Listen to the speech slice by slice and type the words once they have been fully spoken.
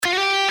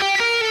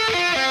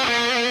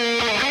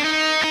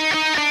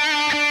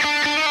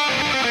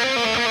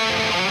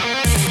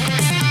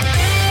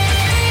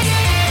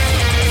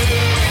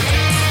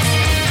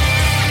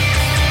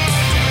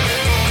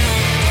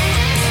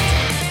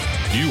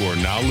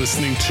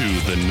listening to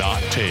the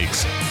Not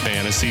Takes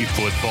Fantasy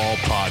Football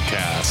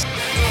Podcast.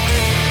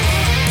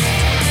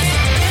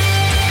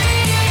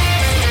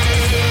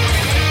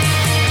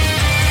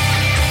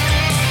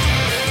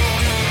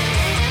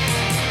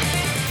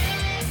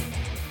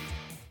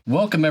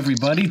 Welcome,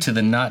 everybody, to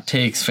the Not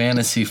Takes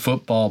Fantasy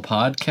Football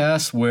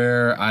Podcast,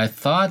 where I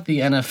thought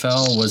the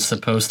NFL was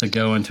supposed to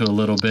go into a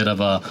little bit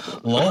of a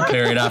lull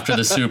period after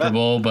the Super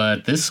Bowl,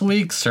 but this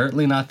week,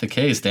 certainly not the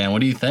case. Dan,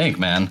 what do you think,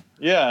 man?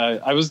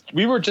 Yeah,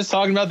 we were just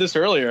talking about this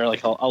earlier,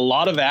 like a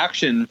lot of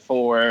action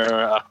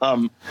for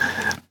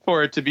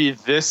it to be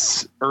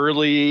this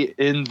early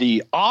in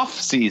the off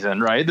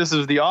season, right? This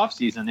is the off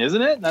season,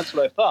 isn't it? That's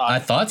what I thought. I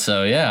thought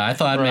so, yeah. I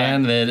thought,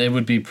 man, that it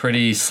would be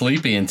pretty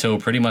sleepy until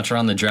pretty much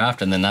around the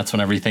draft, and then that's when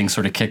everything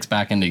sort of kicks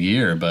back into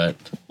gear. But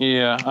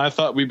yeah, I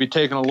thought we'd be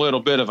taking a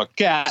little bit of a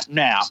cat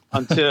nap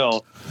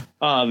until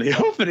the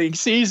opening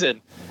season,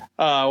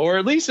 or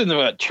at least in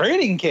the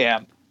training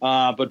camp.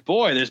 But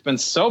boy, there's been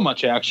so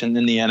much action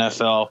in the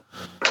NFL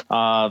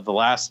the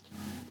last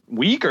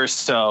week or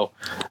so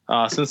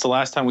since the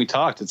last time we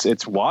talked.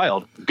 It's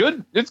wild.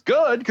 Good. It's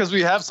good because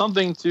we have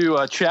something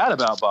to chat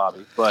about,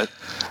 Bobby. But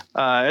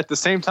at the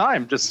same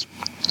time, just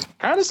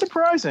kind of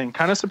surprising.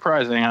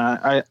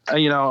 I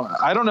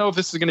don't know if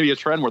this is going to be a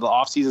trend where the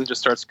offseason just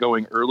starts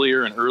going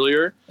earlier and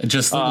earlier.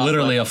 Just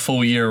literally a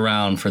full year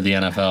round for the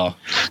NFL.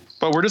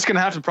 But we're just going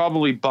to have to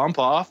probably bump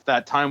off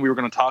that time we were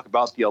going to talk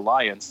about the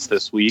Alliance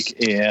this week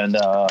and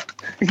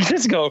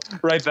just go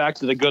right back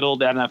to the good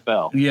old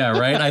NFL. Yeah,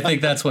 right. I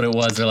think that's what it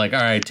was. They're like,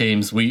 all right,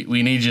 teams, we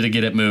need you to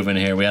get it moving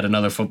here. We had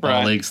another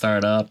football league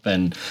start up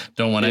and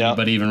don't want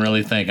anybody even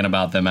really thinking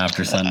about them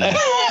after Sunday.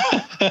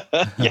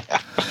 Yeah.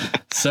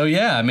 So,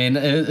 yeah, I mean,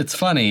 it's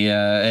funny.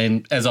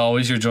 And as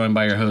always, you're joined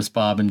by your hosts,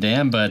 Bob and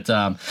Dan. But,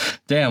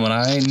 Dan, when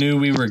I knew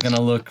we were going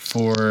to look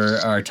for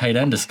our tight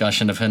end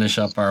discussion to finish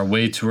up our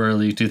way too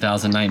early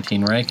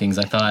 2019 rankings,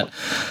 I thought,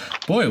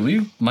 boy,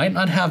 we might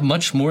not have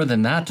much more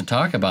than that to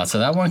talk about. So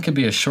that one could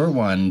be a short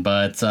one.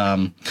 But,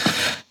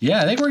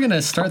 yeah, I think we're going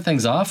to start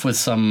things off with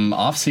some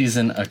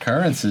off-season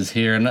occurrences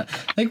here. And I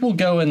think we'll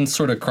go in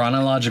sort of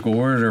chronological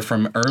order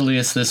from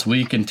earliest this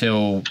week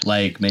until,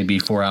 like, maybe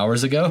 4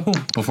 hours ago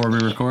before we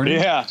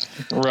recorded. Yeah,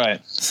 right.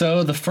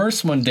 So the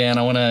first one, Dan,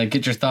 I want to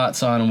get your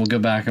thoughts on, and we'll go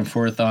back and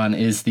forth on,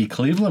 is the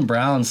Cleveland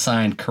Browns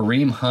signed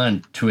Kareem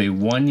Hunt to a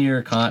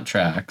one-year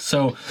contract.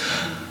 So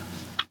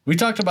we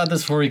talked about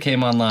this before we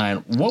came online.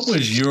 What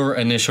was your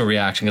initial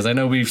reaction? Because I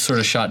know we've sort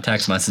of shot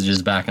text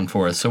messages back and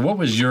forth. So what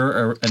was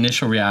your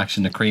initial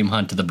reaction to Kareem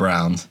Hunt to the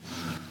Browns?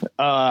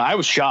 I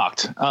was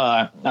shocked.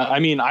 I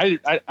mean,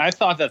 I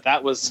thought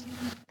that was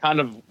kind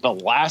of the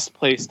last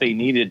place they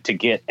needed to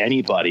get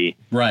anybody.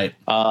 Right.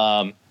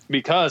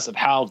 Because of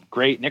how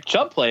great Nick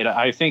Chubb played.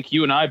 I think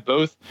you and I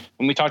both,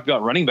 when we talked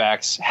about running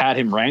backs, had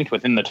him ranked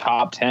within the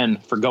top 10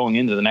 for going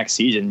into the next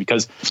season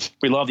because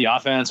we love the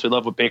offense. We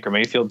love what Baker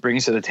Mayfield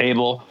brings to the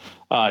table.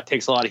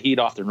 Takes a lot of heat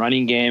off the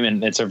running game,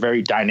 and it's a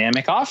very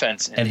dynamic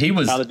offense. And he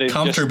was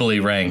comfortably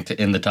ranked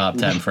in the top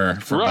 10 for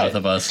both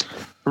of us.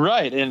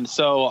 Right. And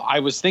so I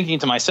was thinking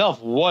to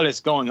myself, what is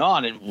going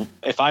on? And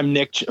if I'm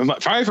Nick,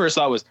 my first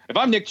thought was, if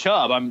I'm Nick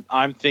Chubb,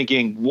 I'm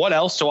thinking, what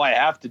else do I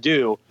have to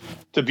do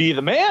to be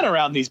the man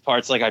around these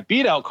parts? Like, I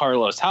beat out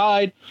Carlos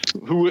Hyde,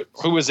 who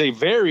was a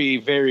very,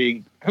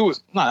 very,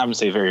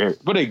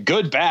 but a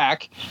good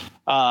back.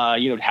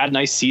 Had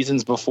nice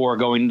seasons before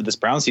going into this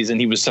Brown season.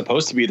 He was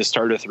supposed to be the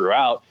starter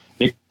throughout.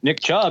 Nick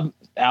Chubb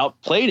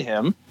outplayed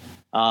him.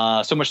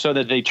 So much so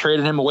that they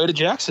traded him away to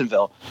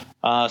Jacksonville.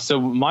 So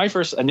my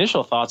first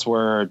initial thoughts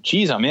were,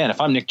 geez, oh man, if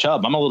I'm Nick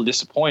Chubb, I'm a little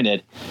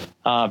disappointed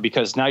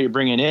because now you're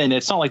bringing in,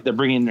 it's not like they're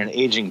bringing in an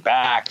aging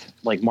back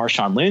like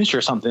Marshawn Lynch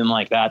or something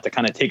like that to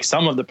kind of take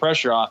some of the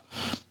pressure off.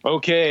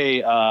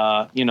 Okay,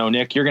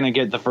 Nick, you're going to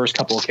get the first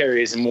couple of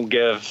carries and we'll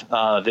give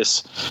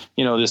this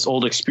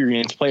old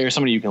experienced player,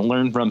 somebody you can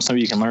learn from,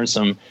 somebody you can learn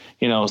some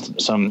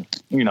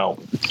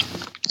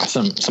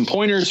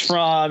pointers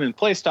from and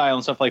play style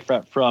and stuff like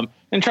that from,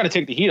 and try to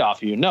take the heat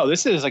off you. No,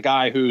 this is a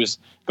guy who's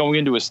going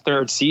into his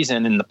third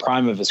season in the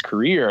prime of his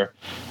career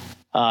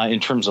in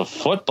terms of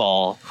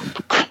football.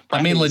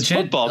 I mean,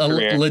 legit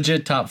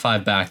top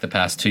 5 back the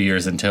past 2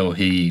 years until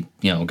he,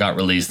 got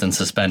released and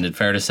suspended.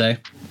 Fair to say?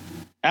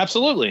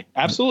 Absolutely.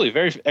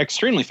 Very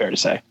extremely fair to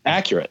say.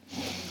 Accurate.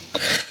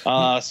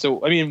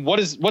 So, I mean,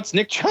 what's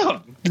Nick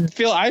Chubb?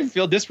 I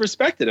feel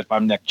disrespected if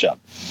I'm Nick Chubb.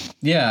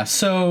 Yeah.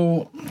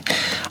 So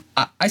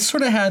I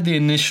sort of had the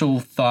initial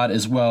thought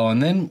as well.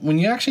 And then when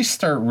you actually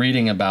start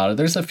reading about it,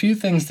 there's a few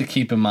things to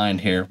keep in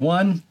mind here.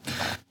 One,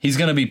 he's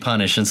going to be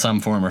punished in some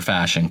form or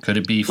fashion. Could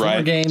it be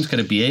 4 games? Could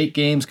it be 8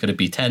 games? Could it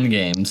be 10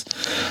 games?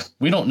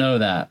 We don't know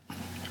that.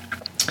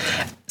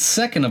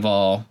 Second of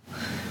all,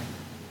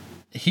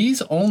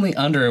 he's only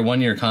under a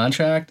 1-year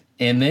contract,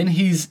 and then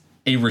he's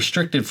a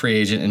restricted free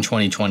agent in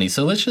 2020.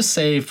 So let's just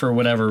say for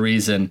whatever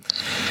reason,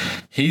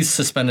 he's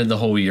suspended the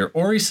whole year,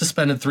 or he's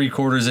suspended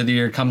 3/4 of the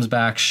year, comes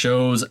back,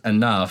 shows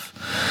enough.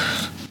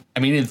 I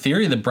mean, in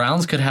theory, the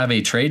Browns could have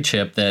a trade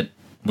chip that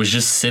was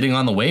just sitting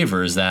on the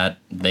waivers that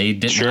they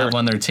didn't have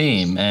on their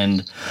team.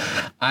 And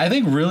I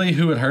think really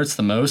who it hurts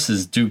the most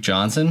is Duke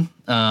Johnson.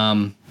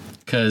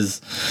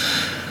 Because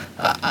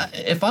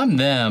if I'm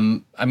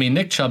them, I mean,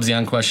 Nick Chubb's the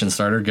unquestioned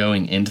starter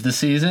going into the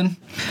season.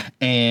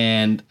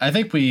 And I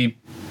think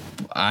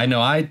I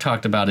know I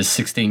talked about his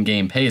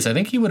 16-game pace. I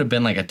think he would have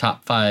been like a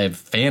top 5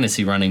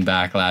 fantasy running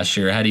back last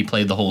year had he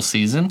played the whole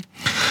season.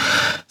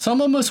 So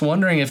I'm almost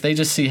wondering if they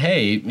just see,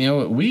 hey,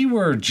 we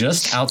were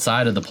just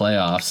outside of the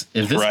playoffs.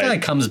 If this guy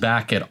comes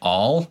back at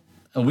all,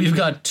 we've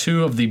got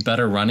 2 of the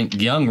better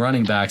young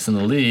running backs in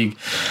the league.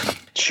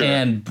 Sure.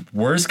 And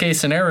worst case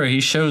scenario,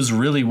 he shows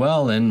really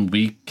well, and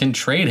we can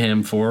trade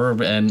him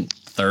for an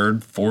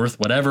 3rd, 4th,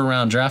 whatever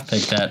round draft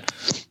pick that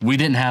we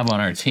didn't have on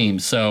our team.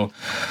 So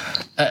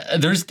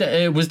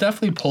it was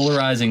definitely a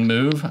polarizing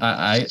move.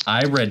 I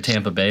read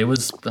Tampa Bay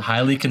was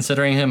highly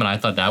considering him, and I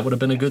thought that would have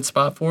been a good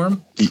spot for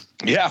him.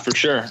 Yeah, for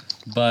sure.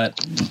 But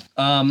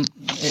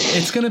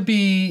it's going to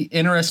be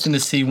interesting to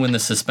see when the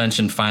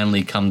suspension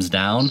finally comes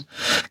down,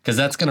 because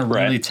that's going to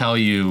really tell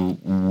you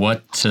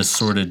what to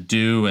sort of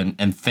do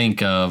and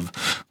think of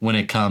when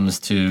it comes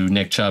to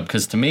Nick Chubb.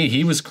 Because to me,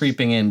 he was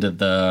creeping into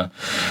the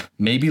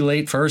maybe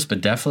late first,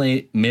 but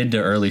definitely mid to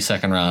early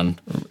second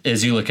round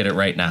as you look at it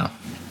right now.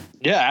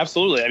 Yeah,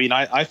 absolutely. I mean,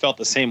 I felt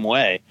the same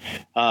way.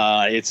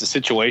 It's a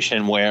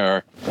situation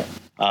where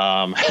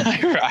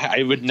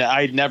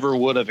I never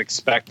would have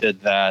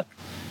expected that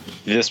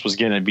this was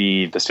going to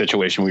be the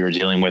situation we were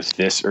dealing with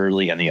this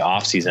early in the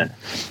offseason.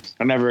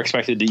 I never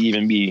expected to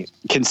even be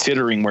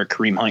considering where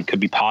Kareem Hunt could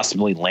be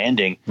possibly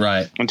landing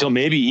until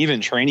maybe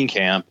even training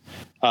camp,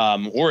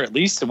 or at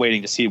least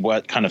waiting to see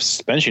what kind of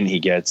suspension he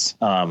gets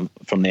from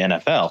the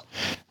NFL.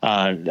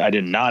 I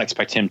did not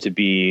expect him to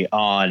be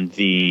on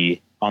the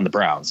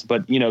Browns,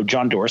 but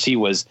John Dorsey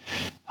was,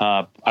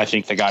 I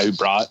think, the guy who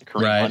brought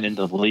Kareem Hunt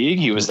into the league.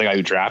 He was the guy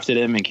who drafted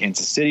him in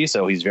Kansas City,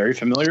 so he's very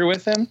familiar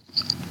with him.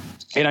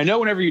 And I know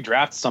whenever you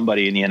draft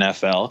somebody in the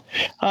NFL,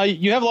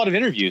 you have a lot of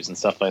interviews and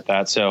stuff like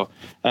that. So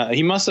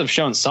he must have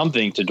shown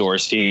something to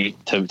Dorsey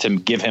to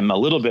give him a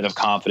little bit of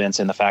confidence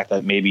in the fact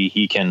that maybe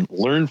he can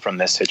learn from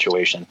this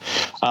situation.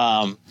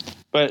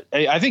 But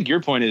I think your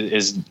point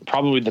is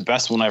probably the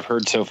best one I've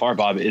heard so far,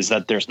 Bob, is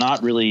that there's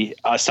not really,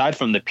 aside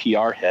from the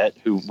PR hit,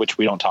 which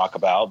we don't talk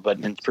about, but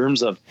in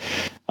terms of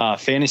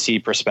fantasy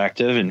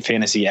perspective and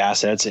fantasy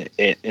assets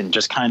and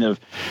just kind of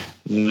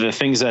the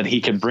things that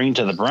he could bring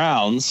to the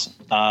Browns,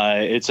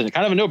 it's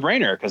kind of a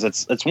no-brainer, because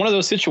it's one of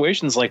those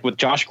situations like with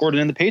Josh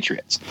Gordon and the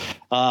Patriots.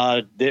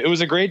 It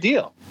was a great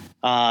deal.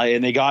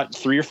 And they got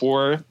 3 or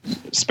 4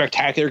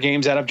 spectacular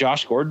games out of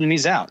Josh Gordon, and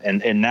he's out.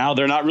 And now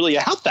they're not really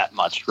out that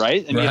much,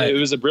 right? I mean, it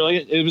was a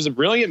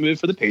brilliant move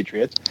for the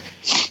Patriots,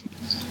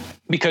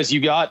 because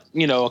you got,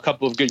 a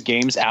couple of good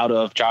games out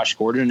of Josh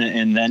Gordon,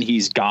 and then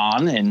he's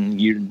gone,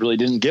 and you really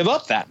didn't give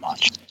up that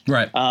much.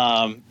 Right.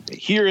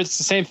 Here it's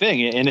the same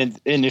thing.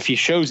 And if he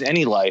shows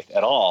any life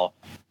at all,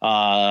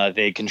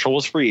 they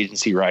control his free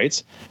agency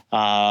rights.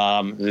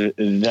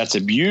 That's a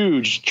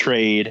huge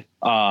trade,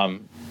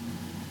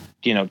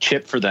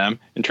 chip for them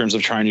in terms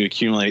of trying to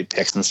accumulate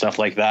picks and stuff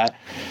like that.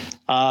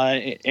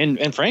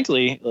 And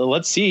frankly,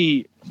 let's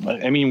see.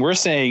 I mean, we're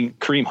saying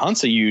Kareem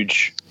Hunt's a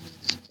huge,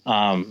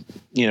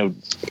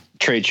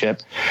 trade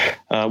chip.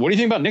 What do you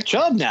think about Nick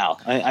Chubb now?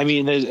 I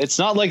mean, it's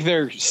not like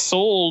they're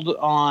sold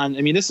on.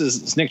 I mean, this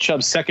is Nick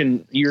Chubb's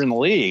second year in the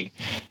league.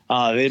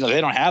 They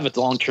don't have a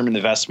long-term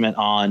investment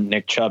on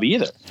Nick Chubb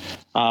either.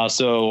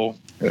 So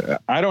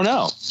I don't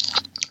know.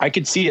 I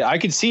could see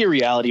a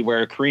reality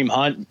where Kareem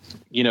Hunt,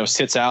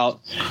 sits out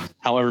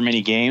however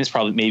many games,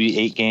 probably maybe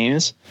 8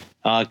 games,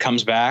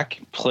 comes back,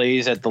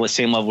 plays at the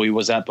same level he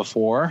was at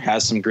before,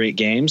 has some great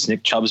games.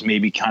 Nick Chubb's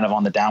maybe kind of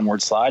on the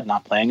downward slide,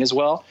 not playing as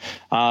well.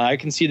 I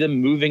can see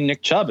them moving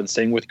Nick Chubb and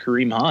staying with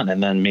Kareem Hunt,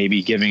 and then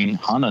maybe giving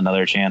Hunt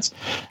another chance.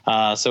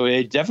 So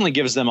it definitely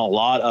gives them a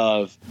lot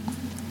of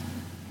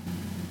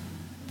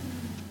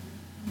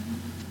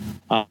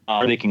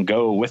where they can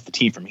go with the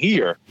team from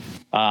here.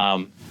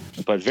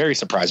 But very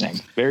surprising.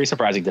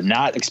 Did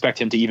not expect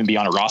him to even be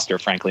on a roster,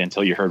 frankly,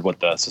 until you heard what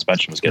the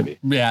suspension was going to be.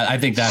 Yeah, I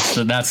think that's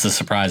the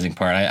surprising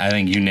part. I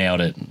think you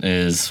nailed it.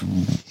 Is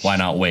why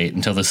not wait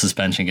until the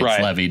suspension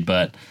gets levied?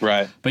 But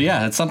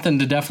yeah, it's something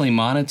to definitely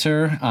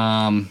monitor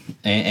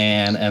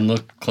and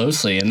look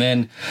closely. And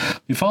then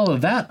we follow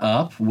that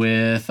up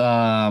with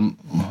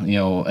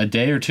a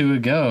day or two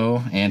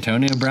ago,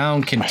 Antonio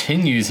Brown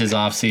continues his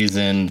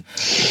offseason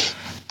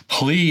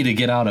plea to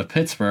get out of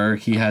Pittsburgh.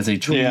 He has a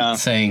tweet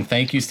saying,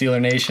 "Thank you,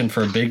 Steeler Nation,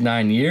 for a big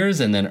 9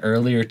 years." And then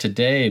earlier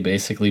today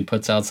basically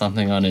puts out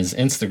something on his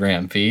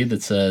Instagram feed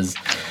that says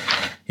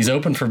he's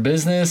open for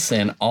business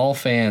and all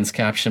fans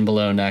caption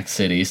below next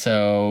city.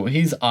 So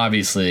he's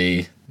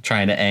obviously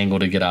trying to angle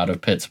to get out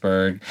of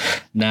Pittsburgh.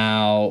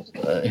 Now,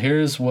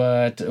 here's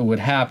what would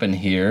happen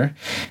here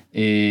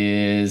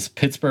is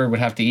Pittsburgh would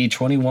have to eat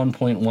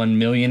 $21.1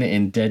 million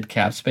in dead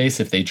cap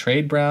space if they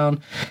trade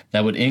Brown.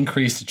 That would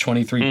increase to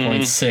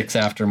 $23.6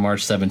 after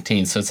March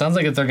 17th. So it sounds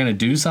like if they're going to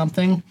do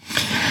something,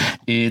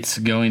 it's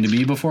going to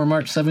be before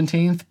March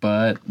 17th,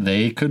 but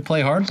they could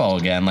play hardball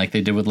again like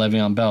they did with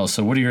Le'Veon Bell.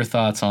 So what are your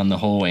thoughts on the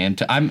whole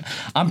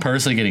I'm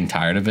personally getting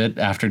tired of it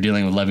after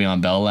dealing with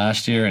Le'Veon Bell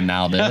last year and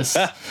now this.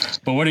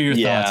 But what are your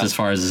thoughts as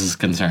far as this is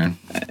concerned?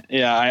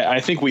 Yeah, I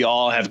think we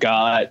all have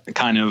got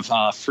kind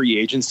of free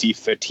agency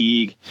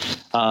fatigue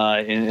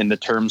in the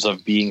terms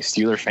of being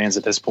Steeler fans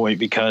at this point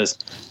because,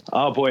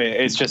 oh boy,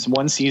 it's just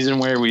one season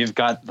where we've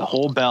got the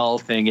whole Bell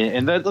thing.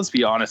 And let's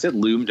be honest, it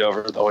loomed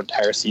over the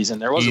entire season.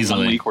 There wasn't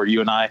one week where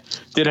you and I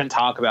didn't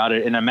talk about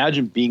it. And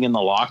imagine being in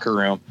the locker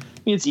room.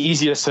 I mean, it's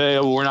easy to say,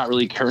 oh, we're not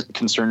really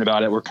concerned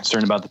about it. We're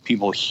concerned about the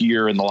people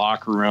here in the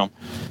locker room.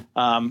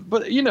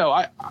 But,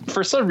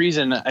 for some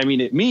reason, I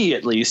mean, me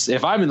at least,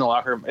 if I'm in the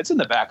locker room, it's in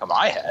the back of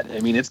my head.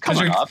 I mean, it's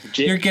coming up.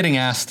 You're getting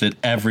asked it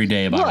every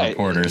day by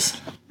reporters.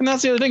 And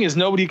that's the other thing is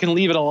nobody can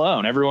leave it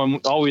alone. Everyone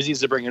always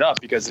needs to bring it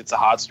up because it's a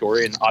hot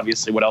story. And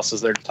obviously, what else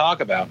is there to talk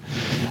about?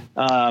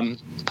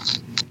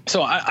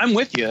 So I'm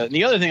with you. And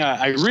the other thing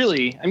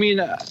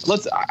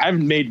I've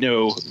made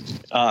no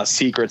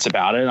secrets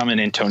about it. I'm an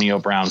Antonio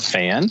Brown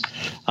fan.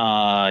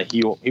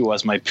 He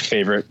was my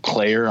favorite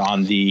player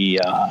on the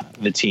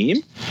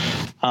team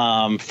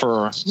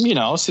for,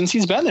 since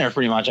he's been there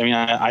pretty much. I mean,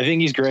 I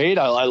think he's great.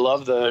 I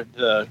love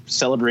the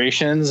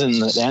celebrations and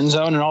the end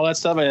zone and all that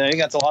stuff. I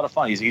think that's a lot of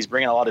fun. He's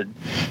bringing a lot of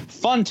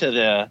fun to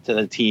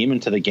the team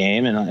and to the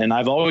game. And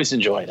I've always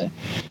enjoyed it.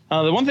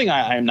 The one thing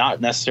I'm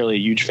not necessarily a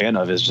huge fan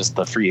of is just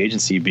the free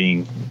agency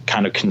being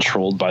kind of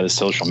controlled by the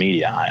social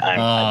media.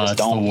 I just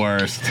don't. That's the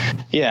worst.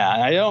 Yeah,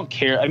 I don't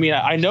care. I mean,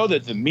 I know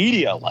that the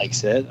media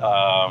likes it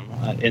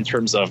in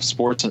terms of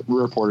sports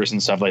reporters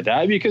and stuff like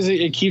that because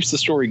it keeps the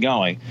story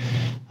going.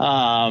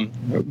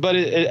 But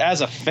as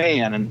a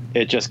fan,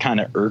 it just kind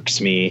of irks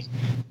me.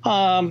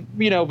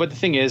 But the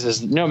thing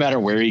is no matter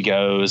where he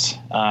goes,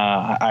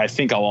 I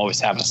think I'll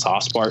always have a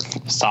soft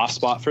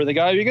spot for the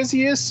guy because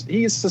he's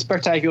a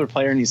spectacular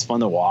player and he's fun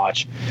to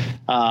watch.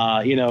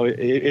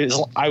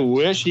 I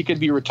wish he could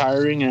be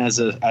retiring as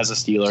a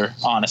Steeler,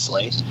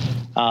 honestly,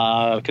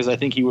 because I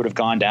think he would have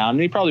gone down,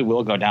 and he probably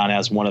will go down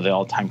as one of the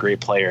all-time great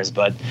players.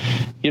 But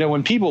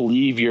when people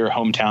leave your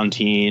hometown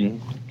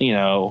team,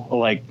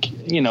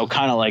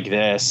 kind of like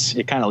this,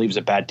 it kind of leaves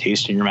a bad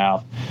taste in your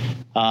mouth.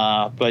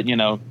 But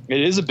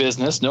it is a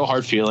business, no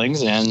hard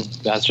feelings, and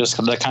that's just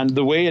kind of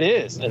the way it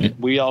is. And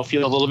we all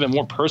feel a little bit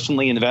more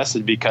personally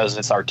invested because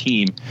it's our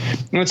team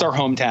and it's our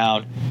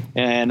hometown.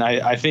 And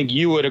I think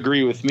you would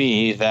agree with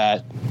me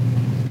that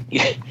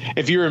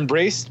if you're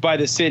embraced by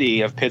the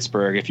city of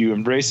Pittsburgh, if you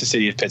embrace the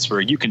city of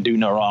Pittsburgh, you can do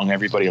no wrong.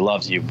 Everybody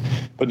loves you.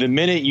 But the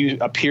minute you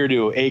appear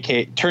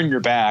to turn your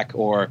back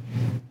or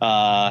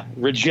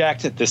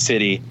reject the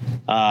city,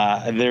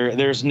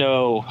 there's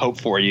no hope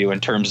for you in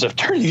terms of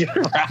turning it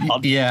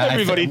around. Yeah,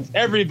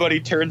 everybody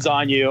turns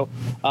on you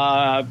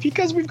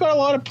because we've got a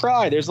lot of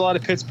pride. There's a lot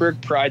of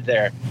Pittsburgh pride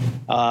there.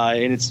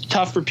 And it's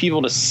tough for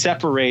people to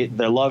separate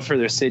their love for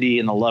their city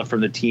and the love for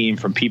the team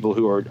from people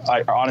who are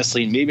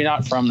honestly maybe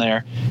not from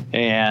there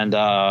and,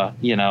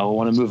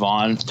 want to move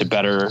on to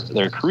better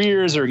their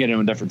careers or get in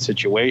a different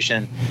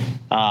situation.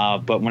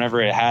 But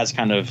whenever it has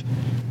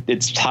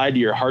it's tied to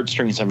your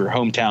heartstrings of your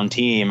hometown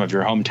team, of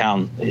your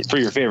hometown for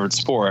your favorite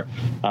sport,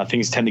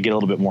 things tend to get a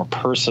little bit more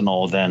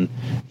personal than,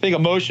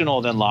 emotional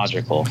than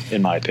logical,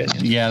 in my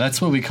opinion. Yeah, that's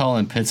what we call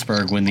in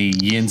Pittsburgh when the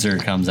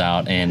Yinzer comes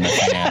out and the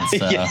fans.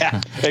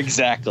 Yeah,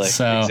 exactly.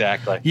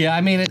 Exactly. Yeah,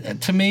 I mean,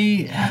 to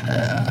me,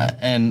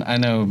 and I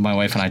know my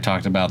wife and I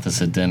talked about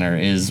this at dinner,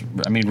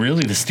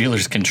 really the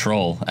Steelers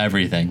control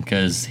everything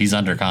because he's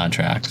under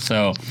contract.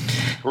 So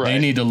They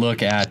need to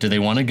look at, do they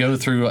want to go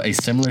through a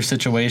similar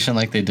situation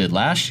like they did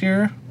last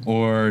year?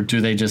 Or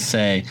do they just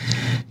say,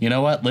 you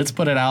know what, let's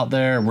put it out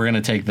there. We're going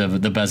to take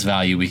the best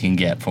value we can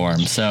get for him.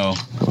 So,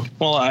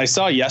 well, I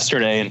saw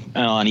yesterday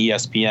on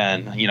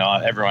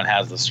ESPN, everyone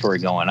has the story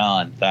going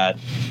on that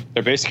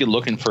they're basically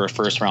looking for a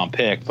first round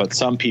pick. But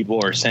some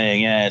people are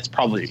saying,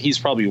 he's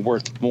probably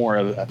worth more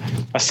of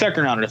a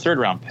second round or a third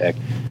round pick.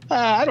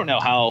 I don't know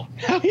how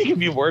he can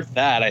be worth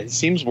that. It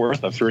seems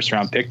worth a first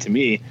round pick to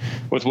me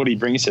with what he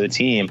brings to the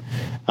team.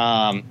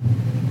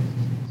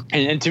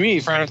 And to me,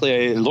 frankly,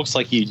 it looks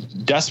like he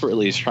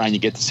desperately is trying to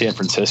get to San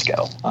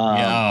Francisco.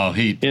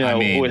 With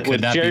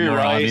Jerry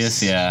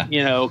Rice,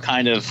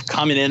 kind of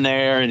coming in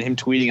there and him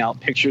tweeting out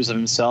pictures of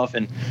himself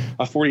in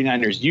a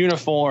 49ers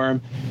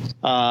uniform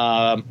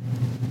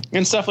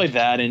and stuff like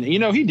that. And,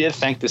 he did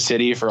thank the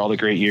city for all the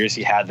great years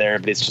he had there,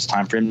 but it's just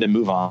time for him to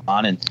move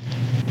on.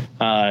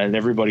 And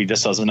everybody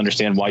just doesn't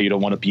understand why you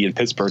don't want to be in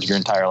Pittsburgh your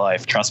entire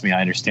life. Trust me,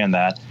 I understand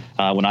that.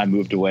 When I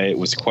moved away, it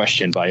was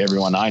questioned by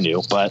everyone I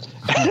knew. But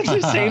at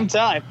the same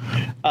time,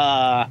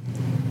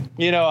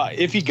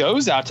 if he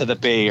goes out to the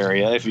Bay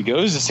Area, if he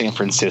goes to San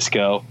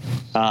Francisco,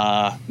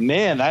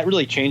 that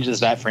really changes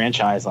that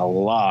franchise a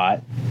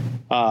lot.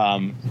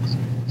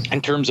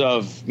 In terms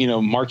of,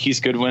 Marquise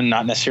Goodwin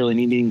not necessarily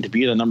needing to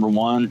be the number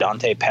one,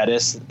 Dante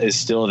Pettis is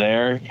still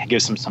there. It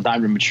gives him some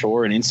time to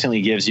mature and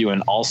instantly gives you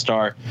an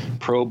all-star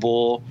Pro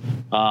Bowl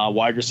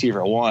wide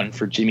receiver one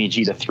for Jimmy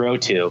G to throw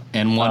to.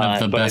 And one of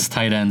the best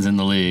tight ends in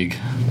the league.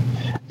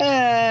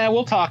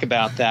 We'll talk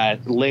about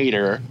that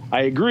later.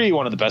 I agree,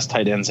 one of the best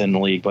tight ends in the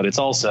league, but it's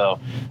also,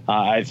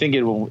 I think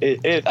it will.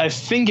 I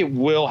think it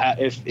will have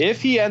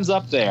if he ends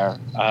up there,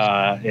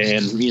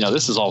 and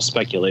this is all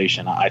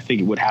speculation. I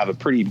think it would have a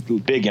pretty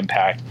big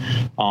impact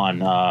on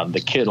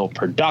the Kittle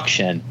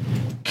production.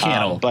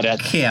 Kittle,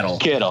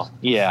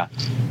 yeah,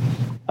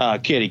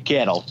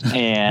 Kittle,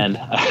 and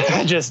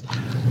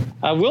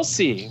we'll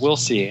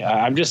see.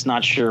 I'm just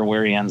not sure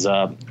where he ends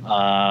up.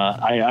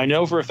 I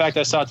know for a fact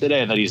I saw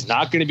today that he's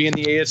not going to be in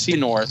the AFC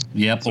North.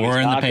 Yep, so or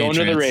in the Patriots. He's not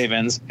going to the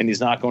Ravens, and he's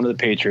not going to the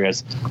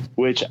Patriots,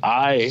 which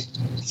I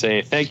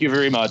say thank you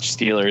very much,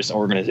 Steelers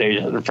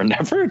organization, for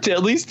never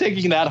at least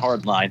taking that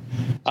hard line.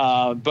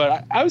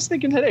 But I was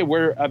thinking today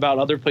about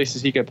other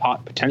places he could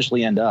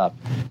potentially end up.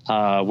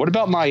 What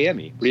about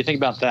Miami? What do you think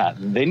about that?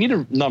 They need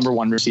a number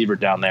one receiver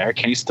down there.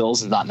 Kenny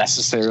Stills is not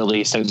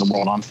necessarily setting the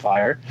world on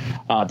fire.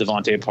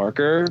 Devontae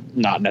Parker,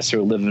 not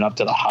necessarily living up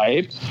to the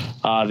hype.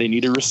 They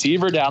need a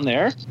receiver down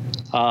there.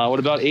 What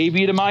about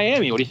AB to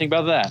Miami? What do you think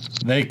about that?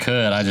 They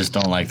could. I just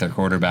don't like their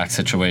quarterback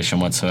situation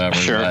whatsoever.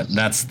 Sure. But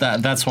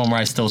that's one where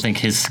I still think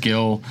his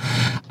skill,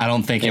 I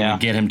don't think it would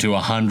get him to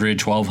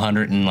 100,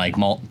 1,200 and like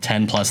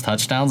 10 plus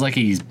touchdowns like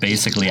he's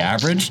basically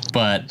averaged.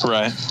 But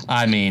right.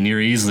 I mean,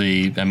 you're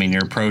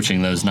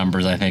approaching those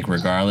numbers, I think,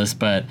 regardless.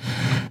 But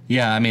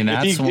yeah, I mean,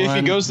 that's one. If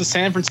he goes to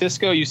San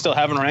Francisco, you still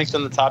have him ranked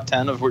in the top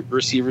 10 of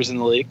receivers in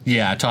the league?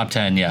 Yeah, top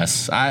 10,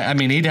 yes. I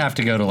mean, he'd have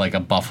to go to like a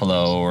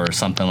Buffalo or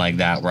something like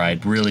that where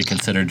I'd really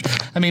considered.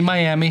 I mean,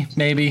 Miami,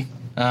 maybe.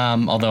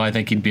 Although I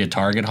think he'd be a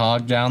target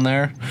hog down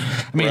there.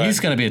 I mean, He's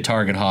going to be a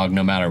target hog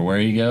no matter where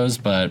he goes,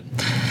 but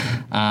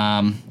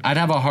I'd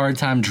have a hard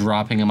time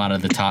dropping him out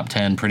of the top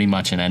 10 pretty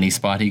much in any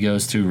spot he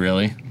goes to,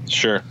 really.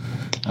 Sure.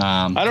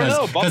 I don't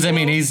know. Because, I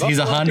mean, he's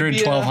 100,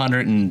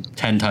 1,200 and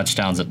 10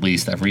 touchdowns at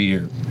least every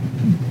year.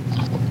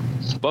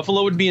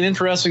 Buffalo would be an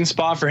interesting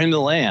spot for him to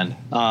land.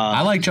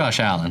 I like Josh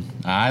Allen.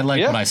 I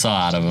like what I saw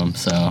out of him.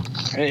 So,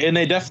 and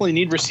they definitely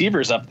need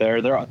receivers up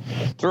there. There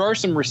are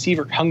some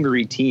receiver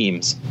hungry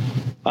teams.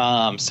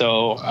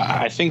 So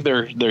I think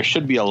there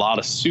should be a lot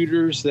of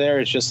suitors there.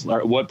 It's just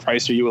what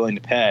price are you willing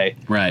to pay,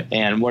 right?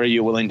 And what are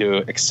you willing to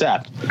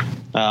accept?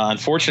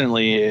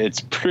 Unfortunately,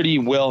 it's pretty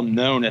well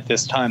known at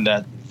this time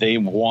that he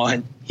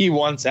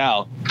wants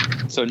out.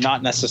 So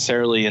not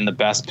necessarily in the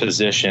best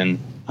position.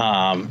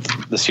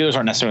 The Steelers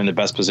aren't necessarily in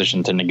the best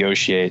position to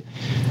negotiate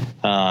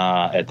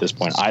at this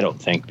point, I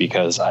don't think,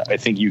 because I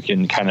think you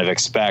can kind of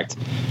expect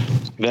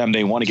them.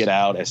 They want to get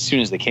out as soon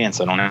as they can,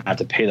 so they don't have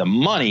to pay the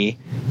money.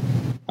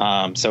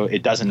 So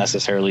it doesn't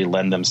necessarily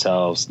lend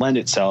itself,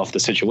 the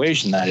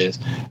situation that is,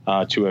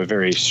 to a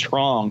very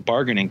strong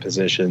bargaining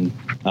position,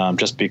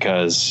 just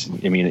because,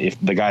 I mean, if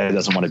the guy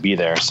doesn't want to be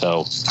there,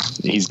 so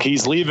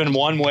he's leaving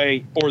one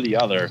way or the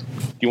other.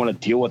 Do you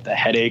want to deal with the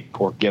headache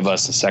or give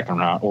us a second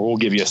round, or we'll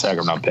give you a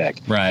second round pick?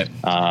 Right.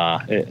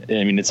 I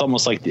mean, it's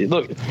almost like,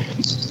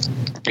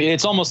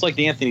 it's almost like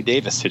the Anthony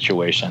Davis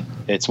situation.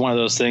 It's one of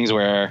those things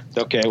where,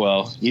 okay,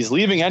 well, he's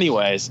leaving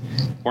anyways.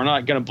 We're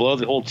not going to blow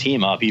the whole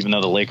team up, even though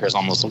the Lakers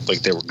almost looked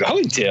like they were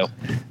going to.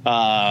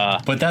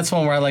 But that's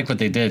one where I like what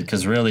they did,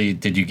 because really,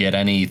 did you get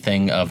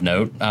anything of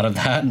note out of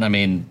that? I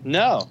mean,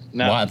 no.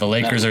 The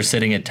Lakers are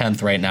sitting at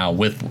 10th right now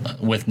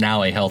with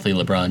now a healthy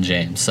LeBron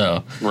James.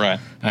 So right.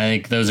 I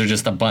think those are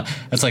just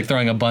it's like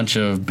throwing a bunch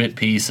of bit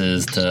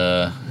pieces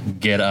to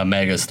get a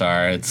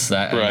megastar. It's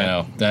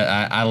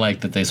I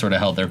like that they sort of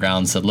held their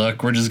ground and said,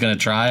 look, we're just going to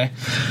try,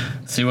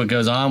 see what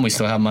goes on. We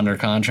still have them under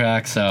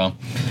contract. So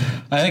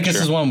I think this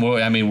is one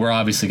we're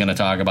obviously going to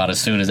talk about as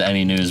soon as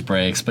any news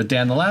breaks. But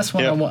Dan, the last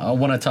one I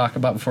want to talk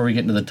about before we get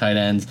into the tight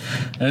ends,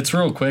 and it's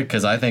real quick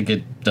because I think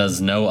it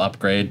does no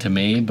upgrade to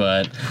me,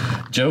 but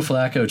Joe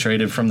Flacco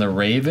traded from the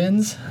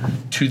Ravens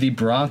to the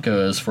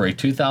Broncos for a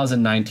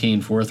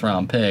 2019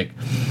 4th-round pick.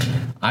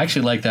 I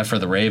actually like that for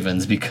the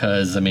Ravens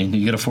because, I mean,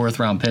 you get a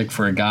 4th-round pick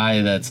for a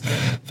guy that's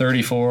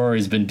 34.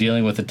 He's been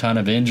dealing with a ton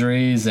of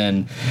injuries,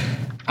 and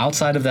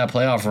outside of that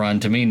playoff run,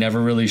 to me,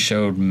 never really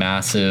showed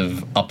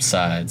massive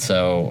upside.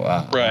 So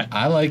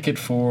I like it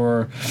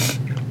for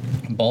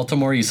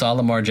Baltimore. You saw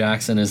Lamar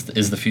Jackson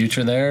is the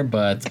future there,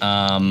 but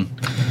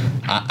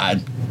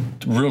I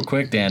real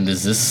quick, Dan,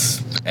 is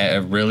this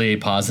really a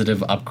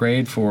positive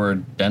upgrade for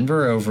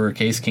Denver over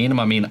Case Keenum?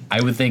 I mean,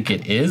 I would think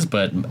it is,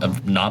 but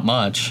not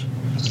much.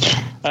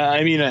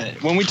 I mean,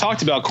 when we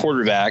talked about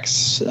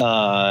quarterbacks,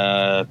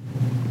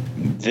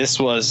 this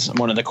was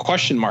one of the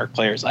question mark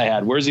players I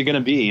had. Where's he going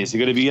to be? Is he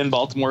going to be in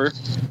Baltimore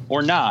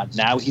or not?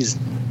 Now he's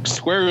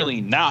squarely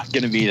not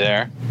going to be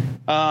there.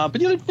 But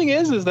the other thing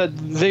is that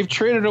they've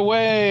traded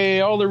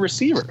away all the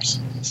receivers.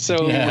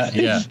 So,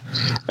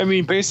 I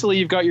mean, basically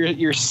you've got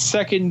your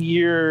second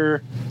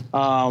year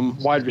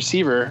wide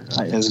receiver.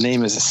 His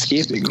name is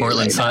escaping me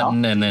Cortland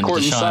Sutton, and then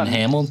Deshaun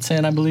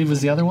Hamilton, I believe,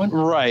 was the other one.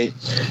 Right.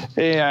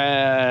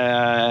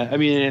 I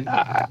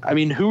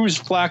mean, who's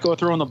Flacco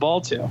throwing the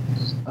ball to?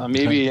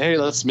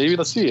 Let's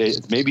see.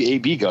 Maybe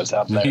AB goes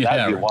out there.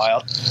 That'd be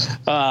wild.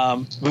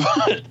 But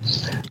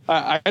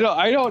I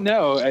don't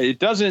know. It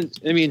doesn't.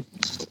 I mean,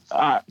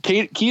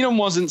 Keenum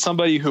wasn't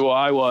somebody who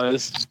I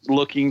was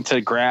looking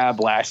to grab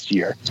last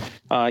year,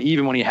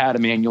 even when he had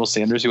Emmanuel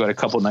Sanders, who had a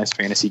couple of nice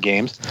fantasy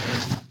games.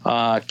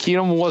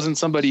 Keenum wasn't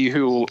somebody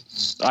who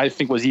I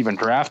think was even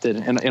drafted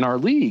in our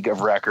league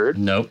of record.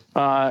 Nope.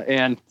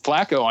 And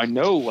Flacco, I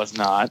know, was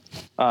not.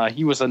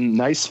 He was a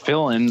nice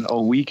fill-in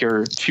a week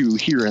or two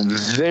here and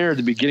there at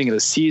the beginning of the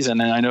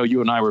season. And I know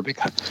you and I were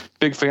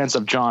big fans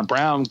of John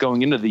Brown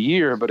going into the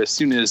year, but as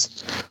soon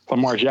as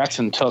Lamar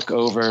Jackson took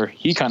over,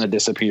 he kind of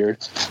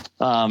disappeared.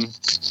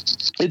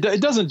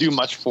 It doesn't do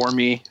much for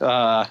me.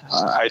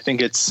 I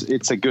think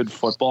it's a good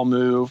football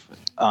move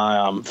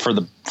for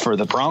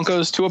the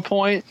Broncos to a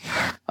point,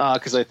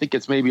 because I think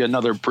it's maybe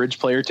another bridge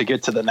player to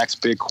get to the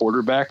next big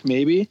quarterback,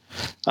 maybe.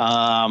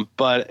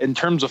 But in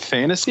terms of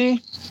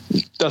fantasy,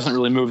 it doesn't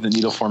really move the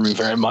needle for me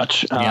very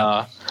much.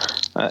 Yeah.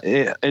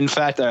 In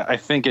fact, I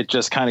think it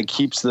just kind of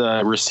keeps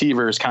the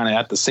receivers kind of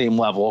at the same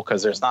level,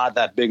 because there's not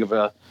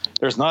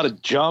a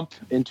jump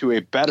into a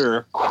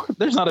better.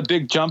 There's not a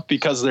big jump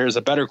because there's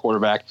a better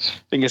quarterback.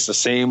 I think it's the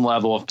same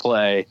level of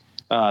play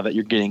that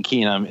you're getting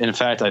Keenum. In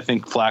fact, I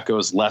think Flacco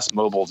is less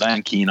mobile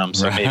than Keenum,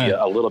 so maybe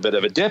a little bit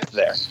of a dip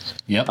there.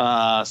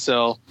 Yep.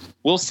 So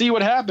we'll see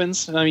what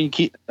happens. I mean,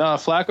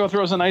 Flacco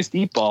throws a nice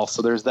deep ball,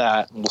 so there's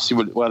that. We'll see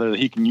whether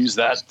he can use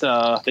that.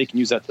 They can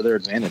use that to their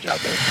advantage out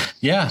there.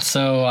 Yeah.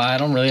 So I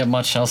don't really have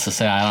much else to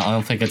say. I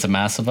don't think it's a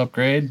massive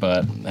upgrade,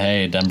 but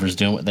hey, Denver's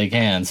doing what they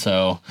can.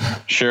 So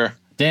sure.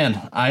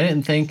 Dan, I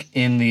didn't think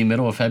in the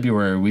middle of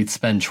February we'd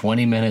spend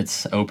 20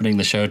 minutes opening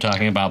the show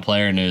talking about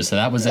player news. So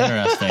that was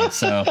interesting.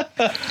 So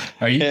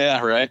are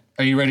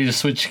you ready to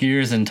switch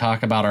gears and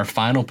talk about our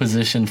final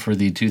position for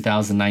the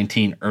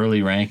 2019 early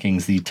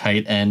rankings, the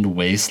tight end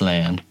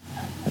wasteland?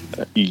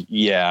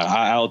 Yeah,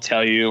 I'll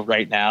tell you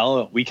right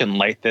now, we can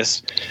light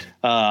this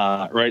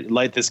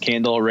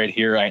candle right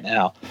here, right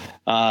now.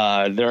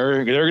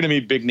 There are going to be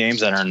big names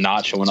that are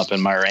not showing up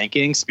in my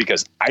rankings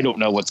because I don't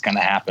know what's going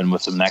to happen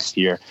with them next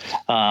year.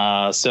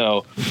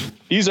 So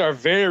these are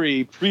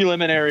very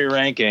preliminary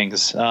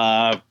rankings,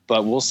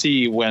 but we'll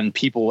see when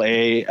people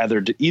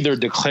either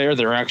declare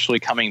they're actually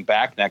coming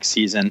back next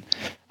season,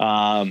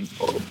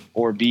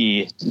 or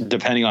B,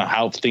 depending on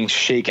how things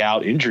shake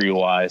out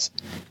injury-wise,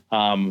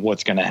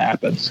 what's going to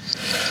happen.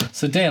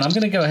 So, Dan, I'm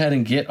going to go ahead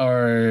and get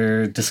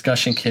our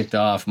discussion kicked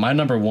off. My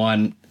number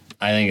one,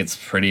 I think it's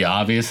pretty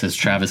obvious, is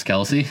Travis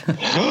Kelce.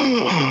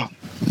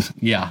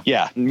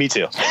 Yeah, me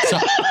too. So,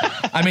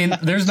 I mean,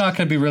 there's not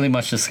going to be really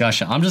much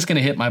discussion. I'm just going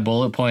to hit my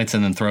bullet points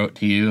and then throw it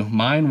to you.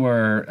 Mine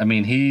were, I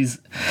mean,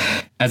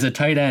 as a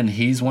tight end,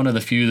 he's one of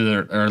the few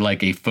that are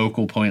like a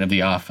focal point of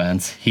the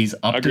offense. He's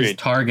upped his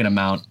target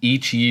amount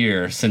each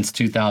year since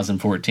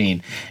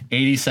 2014.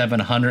 87,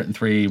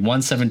 103,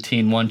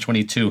 117,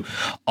 122,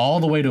 all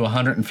the way to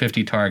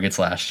 150 targets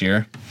last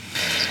year.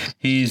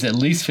 He's at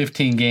least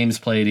 15 games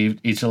played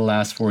each of the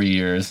last 4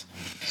 years.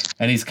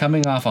 And he's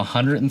coming off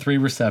 103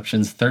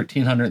 receptions,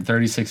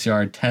 1,336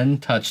 yards, 10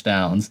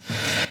 touchdowns.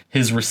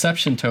 His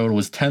reception total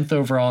was 10th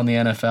overall in the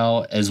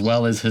NFL, as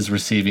well as his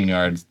receiving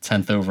yards,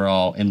 10th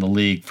overall in the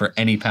league for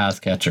any pass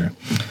catcher.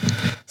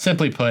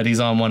 Simply put, he's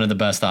on one of the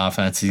best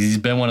offenses. He's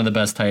been one of the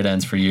best tight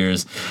ends for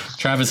years.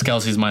 Travis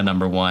Kelce's my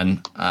number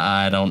one.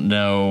 I don't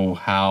know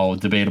how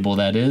debatable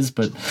that is,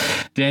 but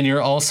Dan, you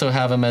also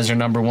have him as your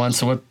number one.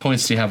 So what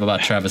points do you have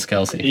about Travis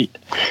Kelce? He's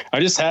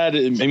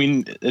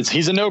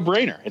a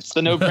no-brainer. It's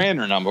the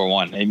no-brainer number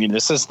one. I mean,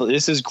 this is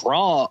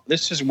Gronk.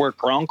 This is where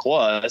Gronk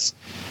was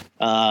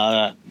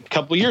a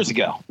couple of years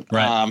ago.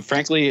 Right.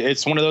 Frankly,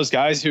 it's one of those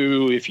guys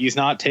who, if he's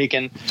not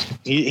taken,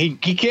 he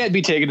can't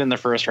be taken in the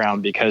first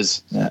round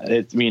because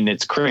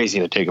it's crazy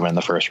to take him in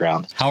the first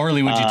round. How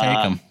early would you take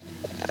him?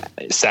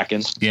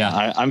 Second.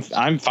 Yeah.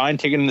 I'm fine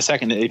taking him in the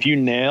second. If you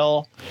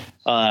nail,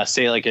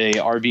 say like a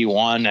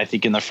RB1, I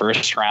think in the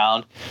first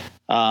round.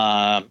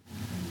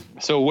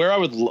 So where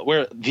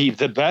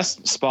the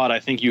best spot I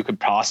think you could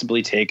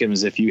possibly take him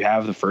is if you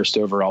have the first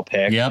overall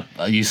pick. Yep,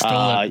 you stole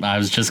it. I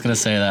was just gonna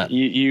say that.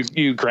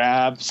 You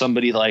grab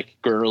somebody like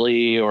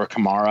Gurley or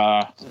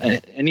Kamara,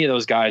 any of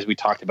those guys we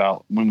talked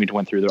about when we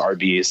went through the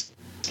RBs,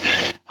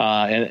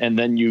 and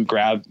then you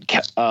grab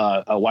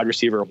a wide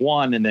receiver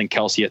 1, and then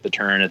Kelce at the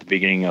turn at the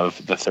beginning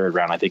of the third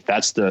round. I think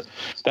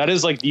that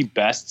is like the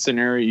best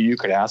scenario you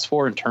could ask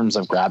for in terms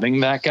of grabbing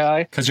that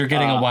guy, because you're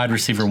getting a wide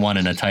receiver 1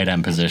 in a tight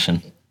end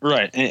position.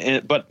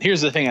 Right. But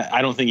here's the thing.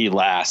 I don't think he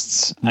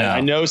lasts. No.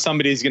 I know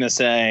somebody's going to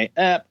say,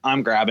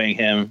 I'm grabbing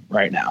him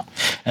right now.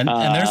 And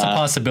there's a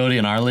possibility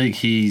in our league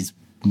he's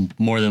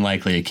more than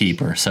likely a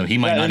keeper. So he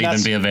might not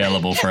even be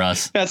available for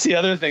us. That's the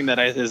other thing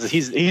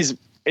he's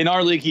in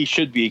our league. He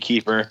should be a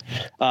keeper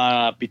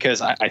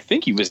because I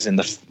think he was in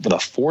the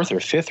 4th or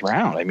 5th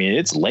round. I mean,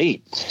 it's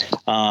late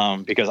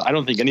because I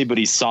don't think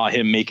anybody saw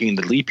him making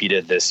the leap he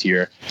did this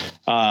year.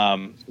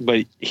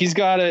 But he's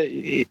got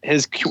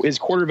his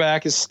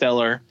quarterback is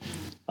stellar.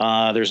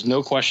 There's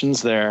no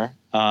questions there.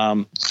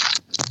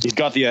 He's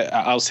got the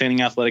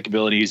outstanding athletic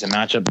ability. He's a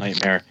matchup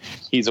nightmare.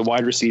 He's a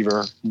wide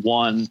receiver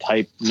 1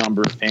 type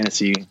number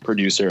fantasy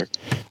producer.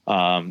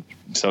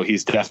 So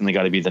he's definitely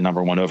got to be the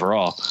number 1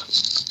 overall.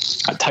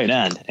 tight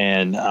end,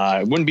 and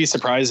I wouldn't be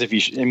surprised if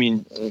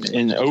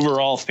in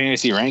overall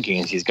fantasy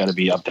rankings, he's got to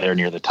be up there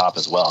near the top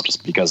as well,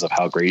 just because of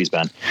how great he's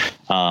been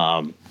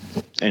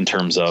in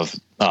terms of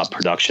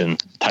production,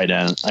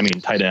 touchdowns,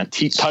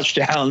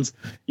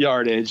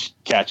 yardage,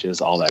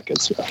 catches, all that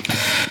good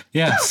stuff.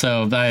 Yeah,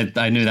 so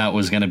I knew that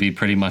was going to be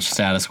pretty much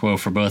status quo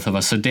for both of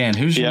us. So Dan,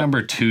 who's your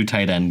number 2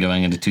 tight end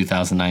going into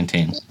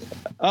 2019?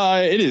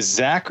 It is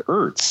Zach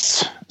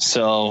Ertz.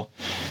 So,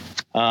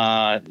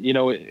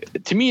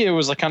 to me, it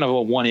was like kind of a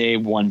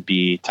 1A,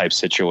 1B type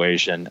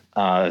situation.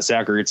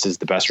 Zach Ertz is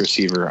the best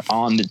receiver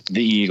on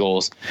the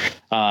Eagles.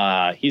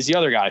 He's the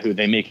other guy who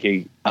they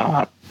make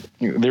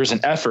there's an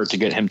effort to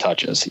get him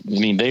touches. I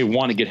mean, they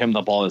want to get him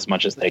the ball as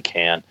much as they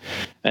can.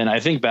 And I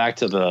think back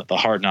to the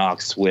Hard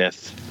Knocks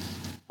with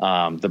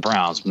the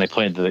Browns when they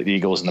played the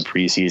Eagles in the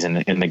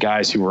preseason, and the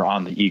guys who were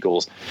on the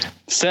Eagles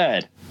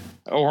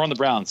on the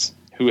Browns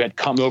who had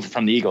come over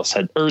from the Eagles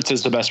said Ertz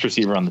is the best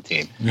receiver on the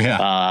team.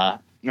 Yeah.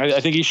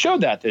 I think he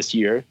showed that this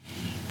year.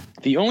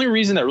 The only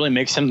reason that really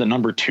makes him the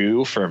number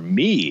 2 for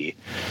me,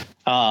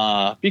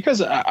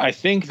 because I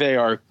think they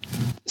are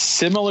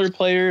similar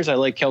players. I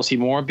like Kelsey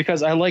more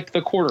because I like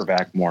the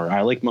quarterback more.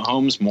 I like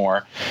Mahomes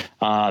more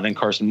than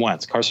Carson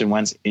Wentz. Carson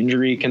Wentz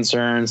injury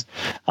concerns.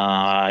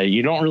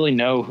 You don't really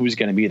know who's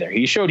going to be there.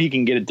 He showed he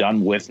can get it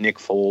done with Nick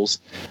Foles,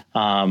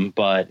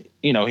 but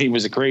he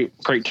was a great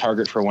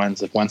target for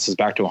Wentz. If Wentz is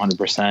back to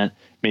 100%,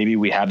 maybe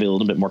we have a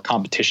little bit more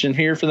competition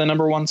here for the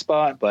number 1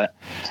 spot. But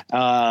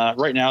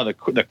right now, the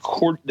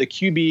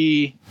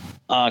QB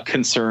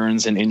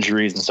concerns and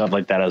injuries and stuff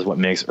like that is what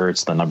makes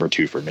Ertz the number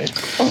 2 for me.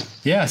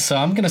 Yeah, so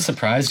I'm going to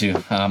surprise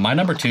you. My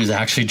number 2 is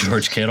actually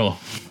George Kittle.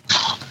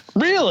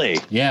 Really?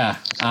 Yeah.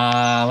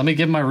 Let me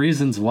give my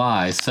reasons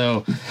why.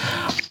 So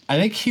I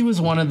think he was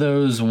one of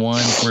those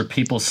ones where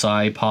people saw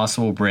a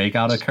possible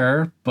breakout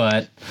occur,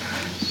 but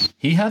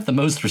he had the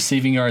most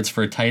receiving yards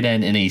for a tight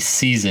end in a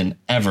season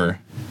ever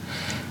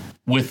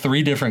with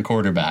 3 different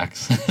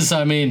quarterbacks. So,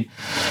 I mean,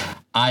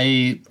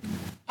 I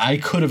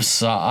could have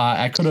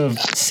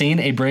seen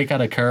a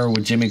breakout occur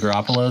with Jimmy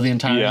Garoppolo the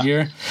entire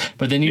year,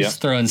 but then you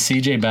just throw in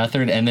C.J.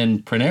 Beathard and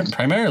then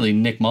primarily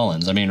Nick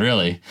Mullins. I mean,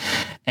 really,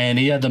 and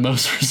he had the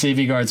most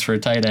receiving yards for a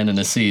tight end in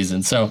a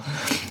season. So,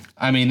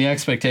 I mean, the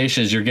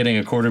expectation is you're getting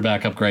a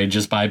quarterback upgrade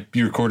just by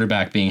your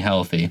quarterback being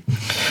healthy.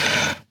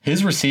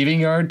 His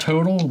receiving yard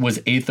total was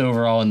 8th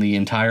overall in the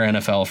entire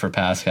NFL for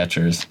pass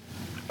catchers.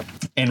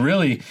 And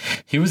really,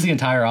 he was the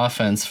entire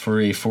offense for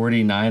a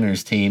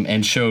 49ers team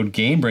and showed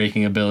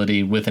game-breaking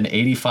ability with an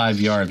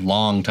 85-yard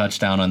long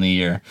touchdown on the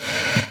year.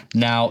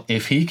 Now,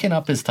 if he can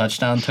up his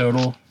touchdown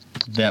total,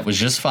 that was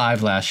just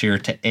 5 last year,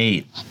 to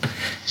 8,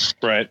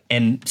 right,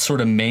 and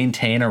sort of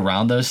maintain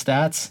around those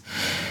stats,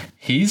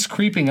 he's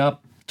creeping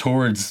up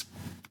towards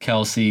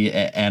Kelsey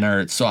and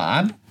Ertz. So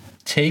I'm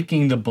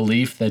taking the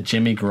belief that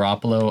Jimmy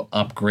Garoppolo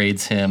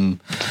upgrades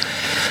him.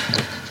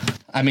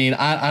 I mean,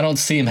 I don't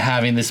see him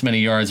having this many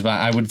yards, but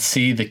I would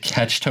see the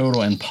catch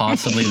total and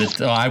possibly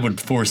I would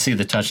foresee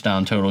the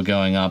touchdown total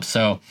going up.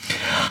 So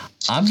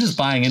I'm just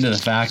buying into the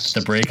fact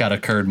that the breakout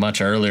occurred much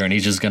earlier and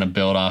he's just going to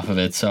build off of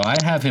it. So I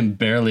have him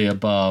barely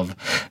above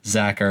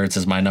Zach Ertz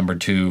as my number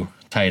 2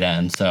 tight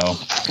end.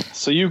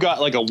 So you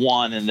got like a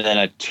 1 and then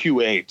a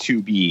 2A,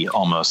 2B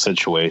almost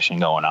situation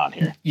going on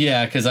here.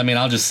 Yeah, because I mean,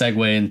 I'll just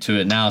segue into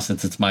it now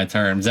since it's my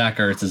turn. Zach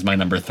Ertz is my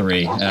number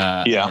 3.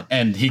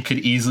 And he could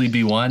easily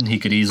be 1. He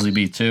could easily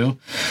be 2.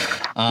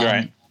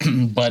 Right.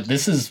 But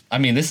this is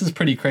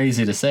pretty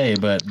crazy to say,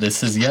 but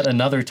this is yet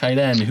another tight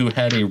end who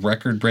had a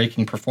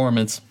record-breaking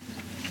performance.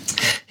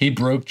 He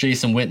broke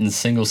Jason Witten's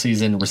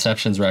single-season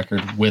receptions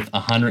record with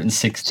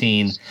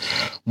 116,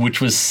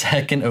 which was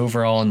 2nd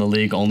overall in the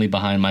league, only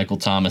behind Michael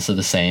Thomas of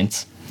the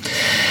Saints.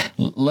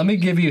 Let me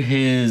give you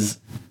his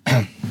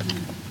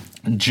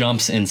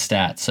jumps in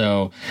stats.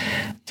 So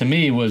to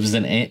me, it was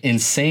an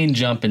insane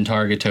jump in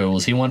target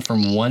totals. He went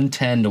from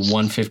 110 to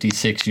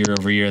 156 year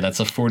over year. That's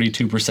a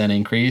 42%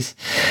 increase.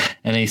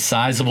 And a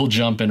sizable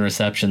jump in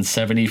receptions,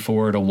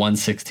 74 to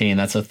 116.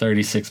 That's a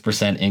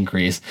 36%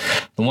 increase.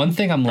 The one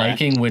thing I'm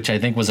liking, which I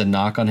think was a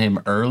knock on him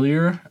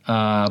earlier,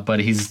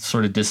 but he's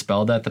sort of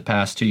dispelled that the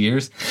past 2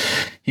 years,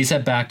 he's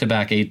had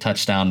back-to-back 8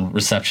 touchdown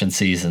reception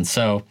seasons.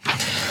 So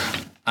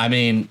I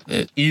mean,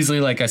 easily,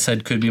 like I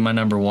said, could be my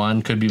number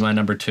 1, could be my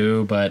number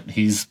 2, but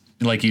he's,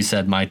 like you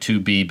said, my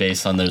 2B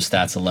based on those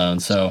stats alone.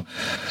 So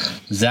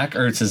Zach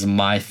Ertz is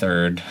my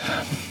 3rd.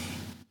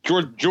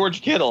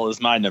 George Kittle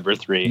is my number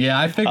 3. Yeah,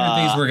 I figured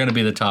these were going to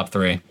be the top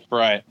 3.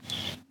 Right.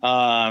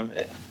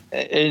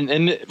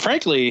 And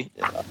frankly,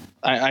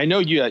 I know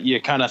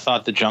you kind of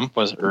thought the jump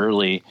was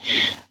early,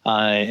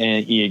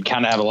 and you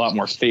kind of have a lot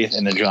more faith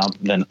in the jump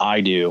than I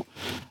do.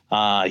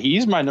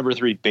 He's my number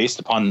 3 based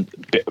upon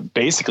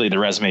basically the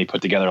resume he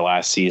put together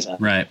last season.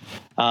 Right.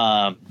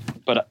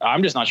 But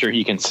I'm just not sure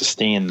he can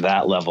sustain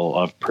that level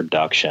of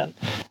production.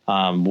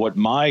 What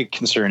my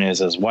concern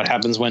is what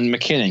happens when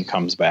McKinnon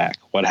comes back?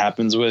 What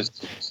happens with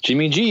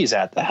Jimmy G's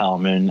at the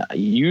helm? And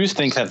you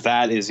think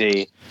that is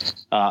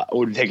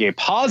would take a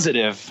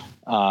positive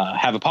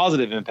have a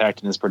positive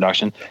impact in his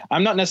production.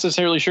 I'm not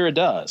necessarily sure it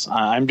does.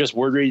 I'm just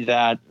worried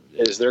that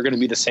is there going to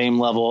be the same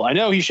level. I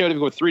know he showed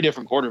up with 3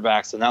 different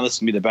quarterbacks, and now this is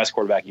going to be the best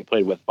quarterback he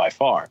played with by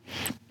far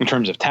in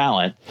terms of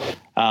talent.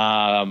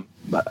 But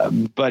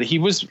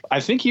I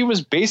think he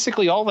was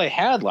basically all they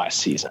had last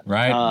season.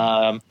 Right.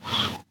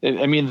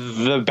 I mean,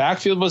 the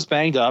backfield was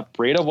banged up.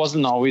 Breida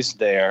wasn't always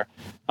there.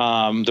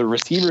 The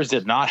receivers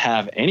did not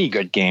have any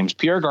good games.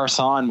 Pierre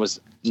Garçon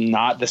was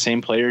not the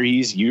same player he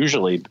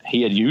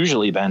had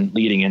usually been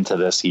leading into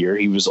this year.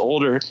 He was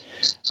older.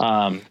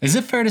 Is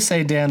it fair to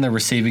say, Dan, the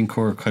receiving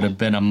core could have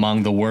been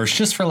among the worst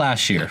just for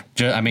last year?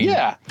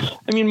 Yeah.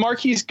 I mean,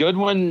 Marquise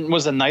Goodwin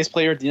was a nice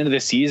player at the end of the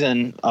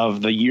season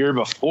of the year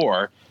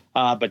before,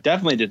 but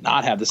definitely did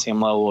not have the same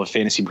level of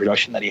fantasy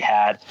production that he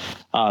had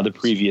the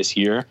previous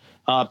year.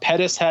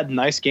 Pettis had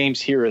nice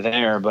games here or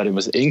there, but it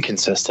was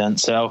inconsistent.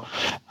 So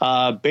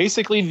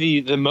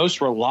basically the most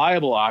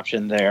reliable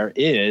option there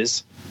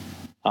is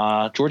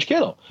George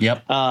Kittle.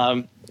 Yep.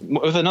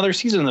 With another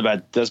season in the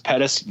bed, does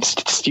Pettis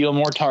steal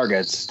more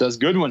targets? Does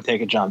Goodwin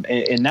take a jump?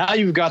 And now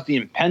you've got the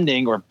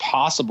impending or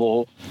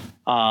possible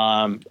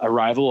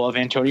arrival of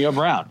Antonio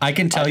Brown. I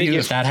can tell you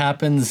if that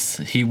happens,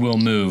 he will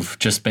move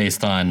just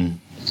based on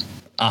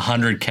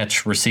 100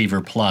 catch receiver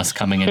plus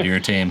coming into your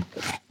team.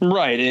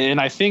 Right. And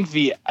I think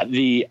the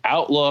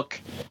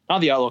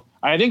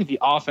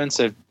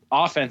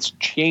offense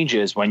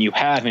changes when you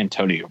have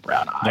Antonio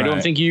Brown. I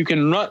don't think you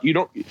can run. You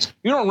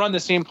don't run the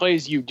same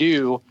plays you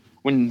do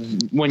when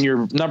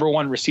your number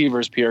one receiver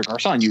is Pierre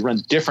Garçon. You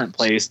run different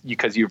plays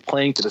because you're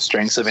playing to the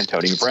strengths of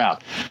Antonio Brown.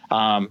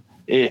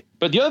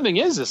 But the other thing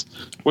is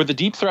with a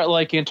deep threat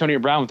like Antonio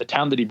Brown, with the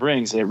talent that he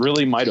brings, it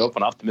really might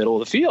open up the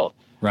middle of the field.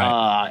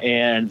 Right.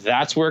 And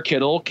that's where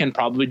Kittle can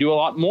probably do a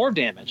lot more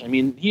damage. I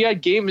mean, he had a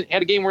game where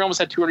he almost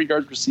had 200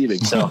 yards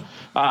receiving. So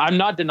I'm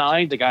not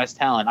denying the guy's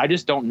talent. I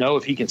just don't know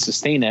if he can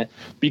sustain it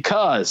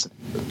because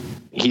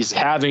he's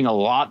having a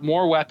lot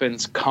more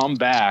weapons come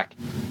back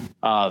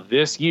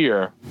this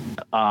year,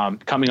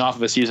 coming off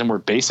of a season where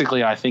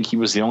basically I think he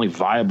was the only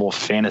viable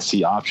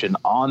fantasy option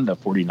on the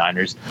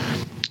 49ers,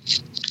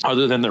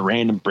 other than the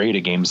random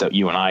Breida games that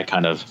you and I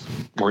kind of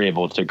were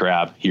able to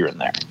grab here and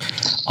there.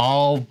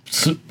 All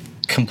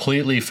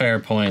completely fair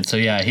point. So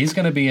yeah, he's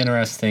going to be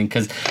interesting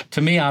because to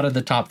me, out of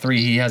the top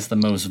 3, he has the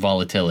most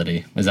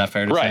volatility. Is that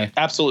fair to say? Right.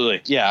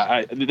 Absolutely.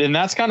 Yeah. And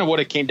that's kind of what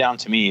it came down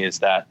to me is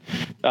that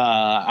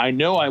I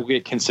know I'll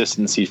get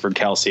consistency from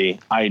Kelsey.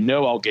 I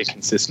know I'll get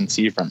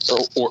consistency from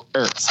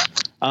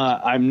Ertz.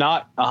 I'm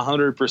not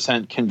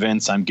 100%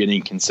 convinced I'm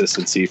getting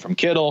consistency from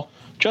Kittle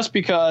just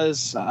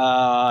because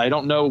I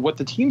don't know what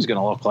the team's going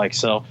to look like.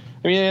 So,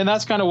 I mean, and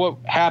that's kind of what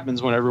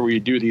happens whenever we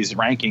do these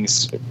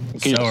rankings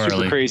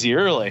super crazy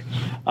early.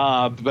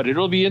 But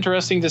it'll be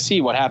interesting to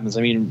see what happens.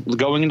 I mean,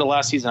 going into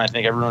last season, I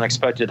think everyone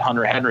expected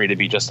Hunter Henry to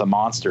be just a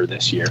monster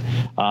this year.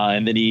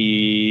 And then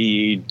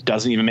he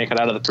doesn't even make it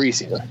out of the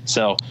preseason.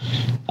 So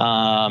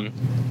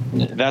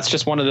that's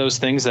just one of those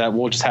things that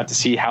we'll just have to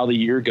see how the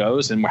year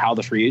goes and how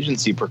the free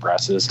agency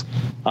progresses,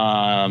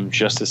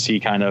 just to see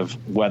kind of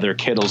whether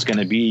Kittle's going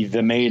to be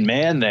the main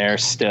man there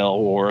still,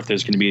 or if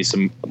there's going to be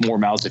some more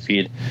mouths to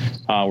feed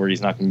where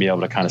he's not going to be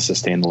able to kind of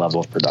sustain the level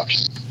of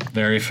production.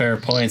 Very fair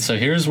point. So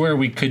here's where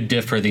we could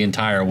differ the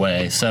entire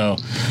way. So,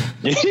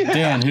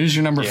 Dan, who's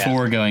your number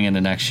 4 going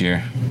into next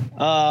year?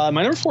 My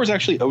number 4 is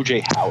actually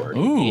O.J. Howard.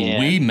 Ooh,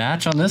 we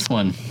match on this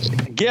one.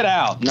 Get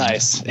out.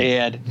 Nice.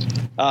 And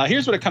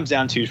here's what it comes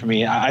down to for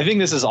me. I think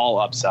this is all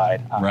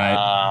upside.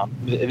 Right.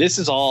 This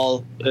is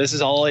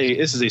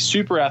a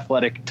super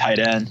athletic tight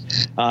end.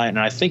 And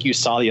I think you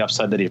saw the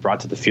upside that he brought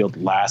to the field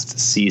last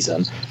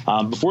season.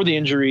 Before the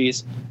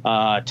injuries,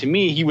 to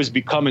me, he was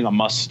becoming a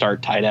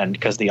must-start tight end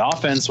because the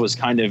offense was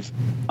kind of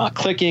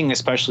clicking,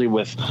 especially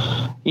with,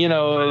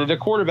 the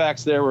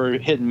quarterbacks there were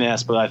hit and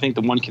miss. But I think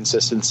the one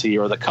consistency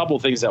or the couple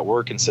of things that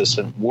were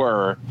consistent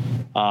were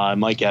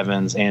Mike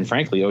Evans and,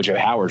 frankly, O.J.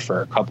 Howard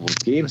for a couple of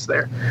games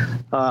there.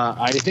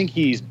 I think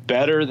he's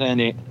better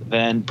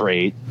than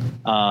Braid.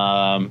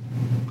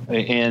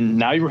 And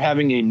now you're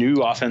having a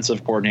new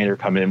offensive coordinator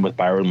come in with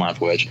Byron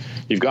Leftwich.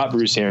 You've got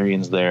Bruce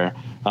Arians there.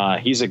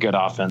 He's a good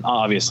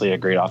obviously a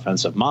great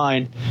offensive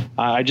mind.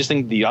 I just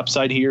think the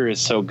upside here is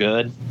so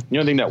good. The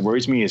only thing that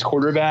worries me is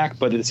quarterback,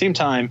 but at the same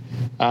time,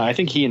 I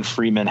think he and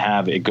Freeman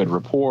have a good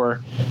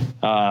rapport.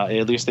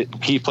 At least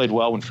he played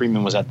well when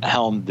Freeman was at the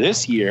helm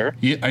this year.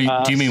 Do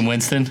you mean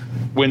Winston?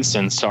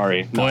 Winston,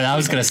 sorry. Boy, I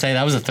was going to say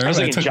that was a third.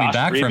 It took me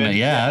back from it.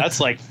 Yeah,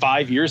 that's like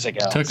 5 years ago.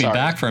 Took me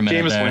back for a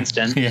minute. Jameis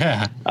Winston.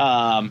 Yeah.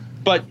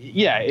 But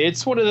yeah,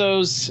 it's one of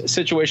those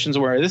situations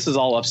where this is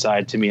all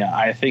upside to me.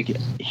 I think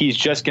he's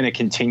just going to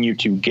continue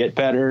to get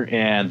better,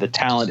 and the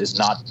talent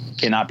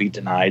cannot be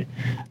denied.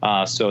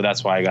 So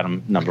that's why I got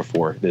him number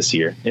 4 this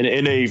year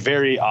in a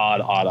very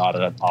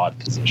odd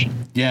position.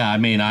 Yeah, I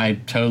mean, I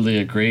totally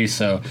agree.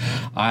 So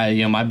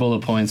my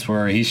bullet points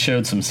were he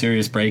showed some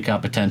serious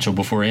breakout potential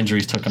before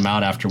injuries took him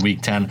out after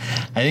week 10.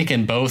 I think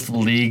in both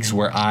leagues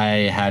where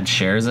I had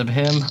shares of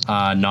him,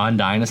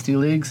 non-dynasty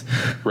leagues,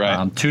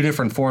 right, 2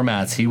 different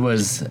formats, he was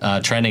was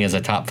trending as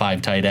a top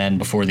 5 tight end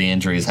before the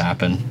injuries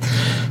happened.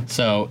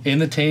 So in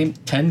the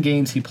 10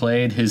 games he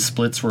played, his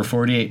splits were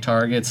 48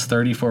 targets,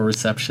 34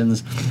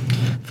 receptions,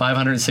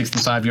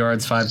 565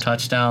 yards, 5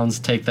 touchdowns.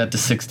 Take that to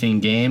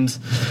 16 games,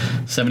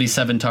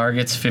 77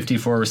 targets,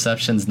 54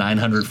 receptions,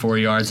 904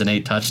 yards, and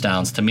 8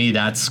 touchdowns. To me,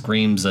 that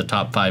screams a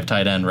top 5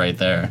 tight end right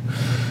there.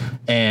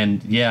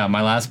 And yeah,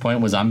 my last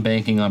point was I'm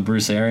banking on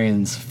Bruce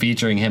Arians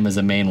featuring him as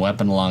a main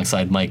weapon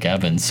alongside Mike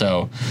Evans.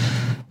 So,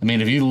 I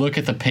mean, if you look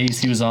at the pace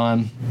he was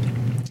on,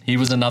 he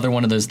was another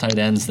one of those tight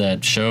ends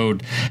that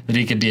showed that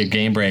he could be a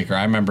game breaker.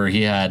 I remember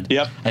he had,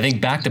 I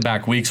think,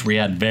 back-to-back weeks where he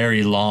had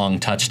very long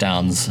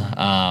touchdowns.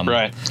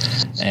 Right.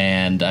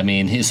 And, I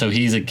mean, he's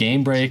a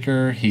game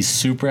breaker. He's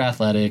super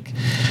athletic.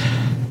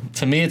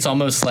 To me, it's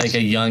almost like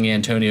a young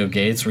Antonio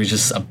Gates, where he's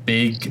just a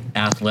big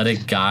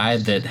athletic guy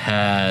that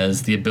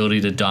has the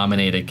ability to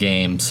dominate a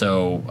game.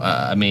 So,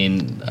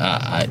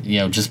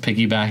 just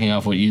piggybacking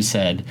off what you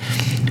said,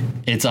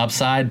 it's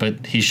upside,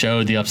 but he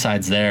showed the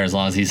upside's there as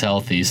long as he's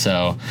healthy.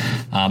 So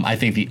I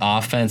think the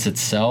offense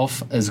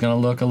itself is going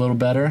to look a little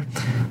better.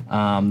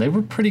 They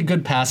were pretty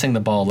good passing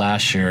the ball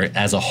last year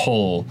as a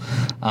whole.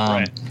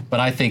 But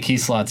I think he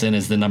slots in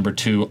as the number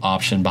 2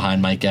 option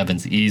behind Mike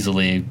Evans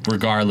easily,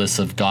 regardless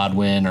of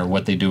Godwin or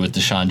what they do with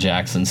Deshaun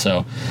Jackson.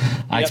 So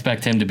I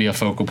expect him to be a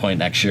focal point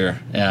next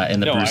year in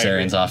the Bruce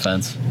Arians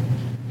offense.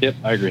 Yep,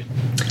 I agree.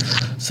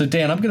 So,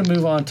 Dan, I'm going to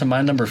move on to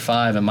my number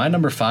 5. And my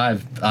number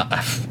 5,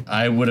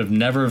 I would have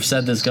never have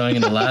said this going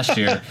into last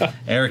year,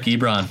 Eric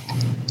Ebron.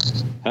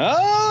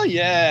 Oh,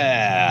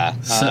 yeah.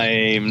 So,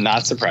 I'm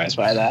not surprised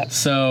by that.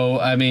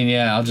 So, I mean,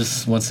 yeah, I'll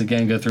just once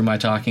again go through my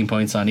talking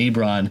points on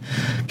Ebron.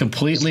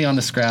 Completely on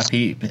the scrap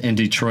heap in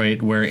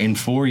Detroit, where in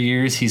 4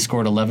 years he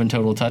scored 11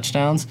 total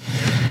touchdowns.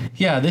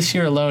 Yeah, this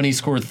year alone he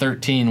scored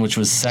 13, which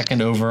was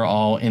second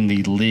overall in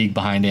the league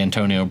behind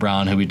Antonio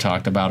Brown, who we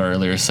talked about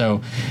earlier.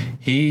 So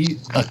he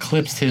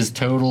eclipsed his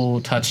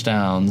total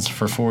touchdowns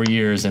for 4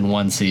 years in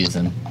one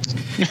season.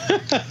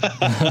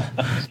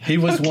 He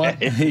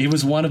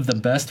was one of the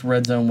best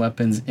red zone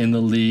weapons in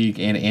the league,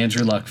 and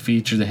Andrew Luck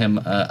featured him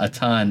a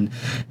ton.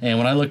 And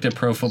when I looked at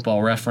Pro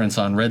Football Reference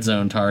on red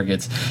zone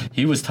targets,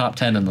 he was top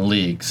 10 in the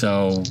league.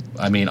 So,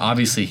 I mean,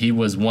 obviously he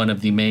was one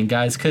of the main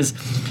guys, because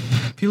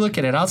if you look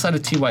at it, outside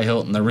of T.Y.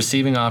 Hilton, the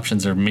receiving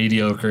options are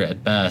mediocre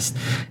at best.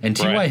 And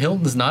T.Y.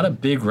 Hilton's not a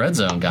big red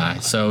zone guy.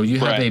 So you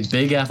have a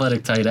big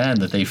athletic tight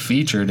end that they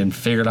featured and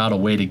figured out a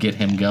way to get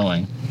him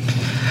going.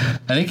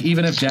 I think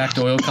even if Jack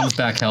Doyle comes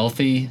back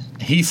healthy,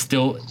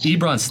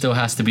 Ebron still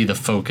has to be the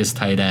focused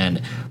tight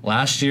end.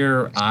 Last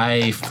year,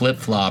 I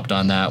flip-flopped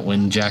on that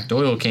when Jack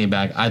Doyle came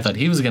back. I thought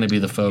he was going to be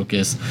the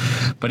focus,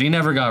 but he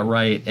never got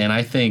right, and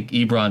I think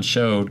Ebron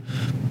showed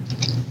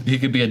he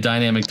could be a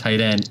dynamic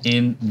tight end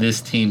in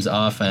this team's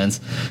offense.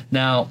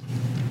 Now,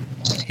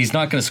 he's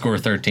not going to score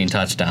 13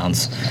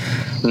 touchdowns,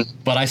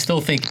 but I still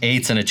think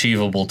 8's an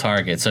achievable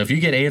target. So if you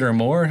get 8 or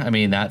more, I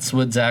mean, that's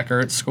what Zach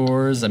Ertz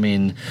scores. I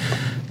mean,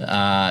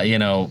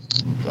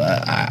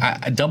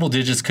 double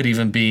digits could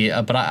even be,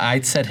 but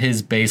I'd set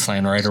his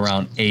baseline right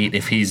around 8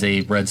 if he's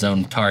a red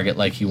zone target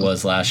like he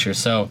was last year.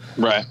 So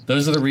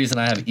those are the reason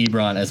I have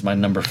Ebron as my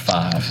number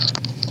 5.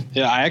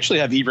 Yeah, I actually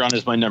have Ebron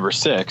as my number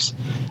 6.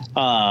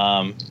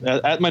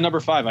 At my number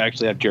 5, I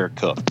actually have Jared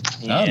Cook.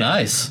 Oh,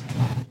 nice.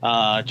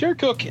 Jared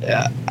Cook,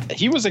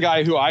 he was a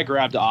guy who I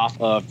grabbed off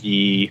of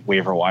the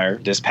waiver wire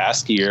this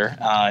past year,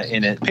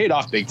 and it paid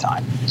off big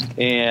time.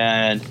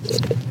 And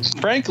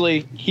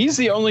frankly, he's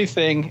the only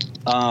thing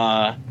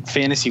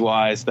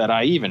fantasy-wise that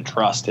I even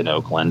trust in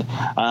Oakland.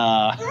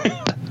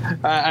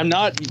 I'm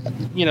not,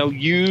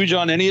 huge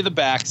on any of the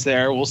backs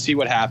there. We'll see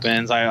what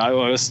happens. I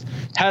always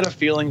had a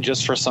feeling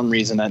just for some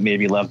reason that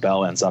maybe Lev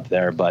Bell ends up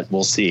there, but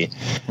we'll see.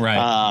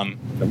 Right.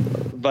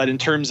 But in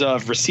terms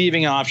of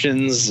receiving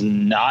options,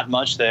 not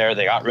much there.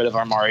 They got rid of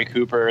Amari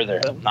Cooper.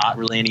 There are not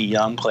really any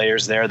young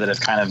players there that have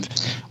kind of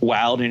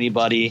wowed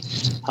anybody.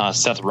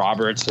 Seth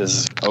Roberts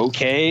is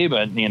okay,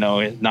 but,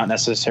 not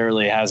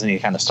necessarily has any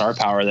kind of star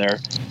power there.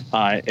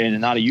 And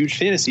not a huge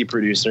fantasy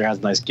producer, has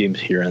nice games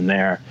here and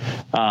there.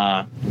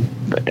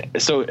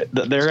 So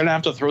they're going to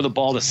have to throw the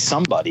ball to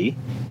somebody.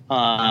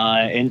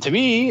 And to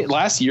me,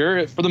 last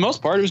year, for the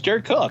most part, it was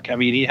Jared Cook. I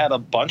mean, he had a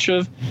bunch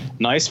of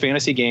nice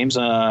fantasy games.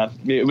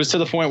 It was to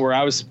the point where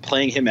I was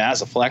playing him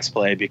as a flex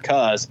play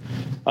because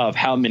of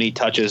how many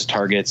touches,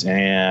 targets,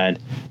 and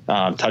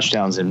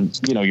touchdowns and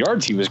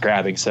yards he was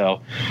grabbing.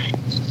 So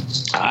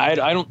I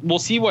don't. We'll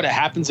see what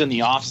happens in the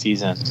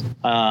offseason.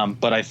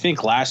 But I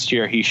think last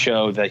year he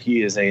showed that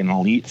he is an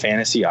elite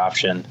fantasy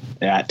option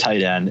at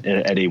tight end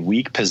at a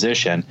weak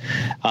position.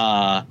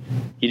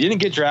 He didn't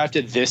get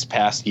drafted this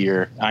past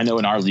year. I know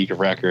in our league of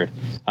record.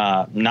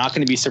 Not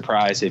going to be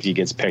surprised if he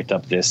gets picked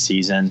up this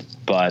season.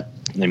 But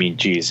I mean,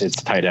 geez,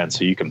 it's tight end,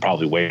 so you can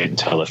probably wait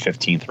until the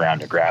 15th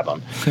round to grab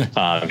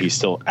him. He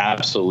still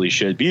absolutely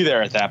should be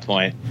there at that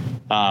point.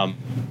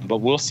 But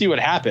we'll see what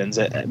happens.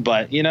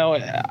 But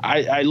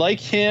I like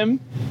him.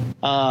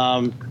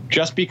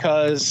 just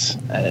because,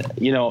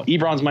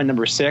 Ebron's my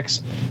number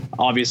 6.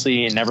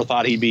 Obviously, never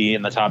thought he'd be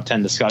in the top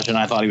 10 discussion.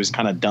 I thought he was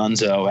kind of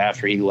donezo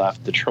after he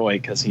left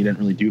Detroit because he didn't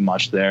really do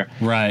much there.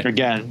 Right.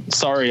 Again,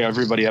 sorry,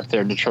 everybody up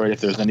there in Detroit, if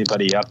there's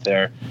anybody up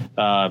there.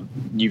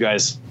 You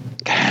guys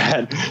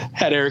had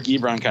Eric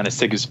Ebron kind of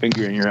stick his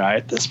finger in your eye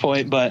at this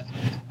point. But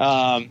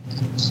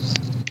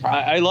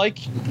I like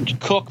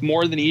Cook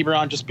more than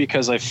Ebron just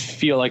because I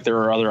feel like there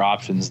are other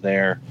options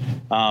there.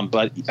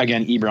 But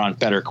again, Ebron,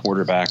 better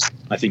quarterback.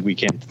 I think we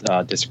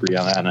can't disagree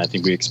on that. And I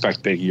think we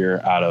expect big year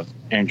out of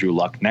Andrew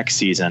Luck next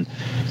season.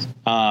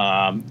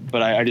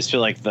 But I just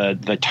feel like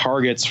the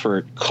targets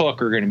for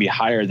Cook are going to be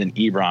higher than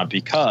Ebron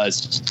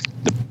because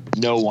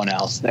no one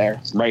else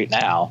there right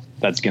now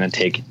that's going to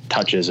take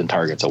touches and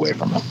targets away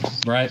from him.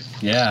 Right.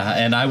 Yeah.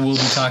 And I will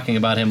be talking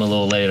about him a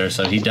little later,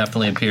 so he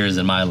definitely appears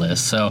in my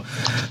list. So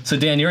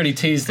Dan, you already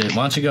teased it.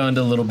 Why don't you go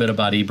into a little bit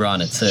about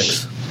Ebron at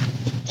 6?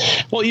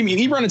 Well, you mean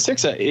Ebron at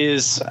 6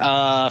 is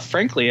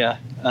frankly a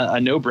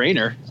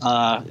no-brainer.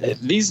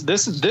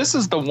 This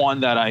is the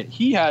one that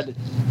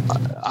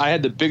I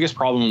had the biggest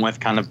problem with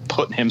kind of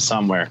putting him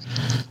somewhere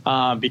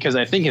because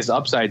I think his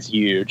upside's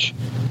huge.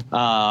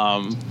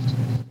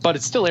 But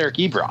it's still Eric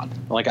Ebron.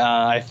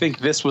 I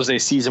think this was a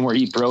season where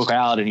he broke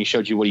out and he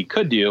showed you what he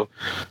could do.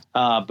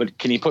 But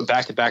can he put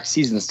back-to-back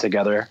seasons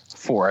together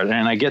for it?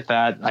 And I get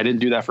that. I didn't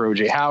do that for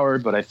O.J.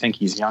 Howard, but I think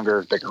he's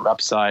younger, bigger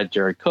upside.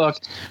 Jared Cook.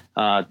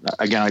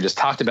 Again, I just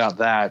talked about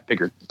that.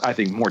 Bigger, I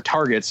think more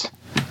targets.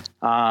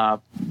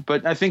 But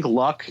I think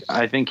Luck,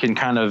 can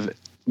kind of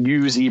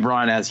use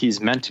Ebron as he's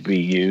meant to be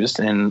used.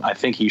 And I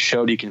think he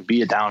showed he can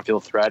be a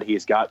downfield threat.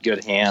 He's got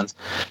good hands.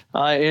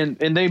 And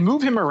they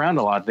move him around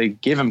a lot. They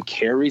give him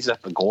carries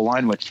at the goal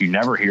line, which you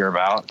never hear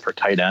about for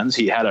tight ends.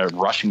 He had a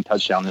rushing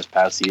touchdown this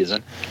past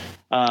season.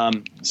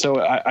 So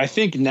I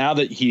think now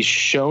that he's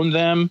shown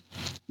them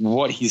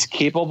what he's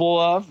capable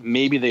of,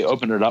 maybe they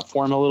open it up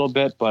for him a little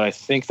bit, but I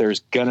think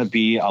there's going to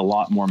be a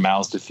lot more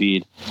mouths to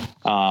feed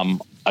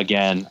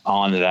again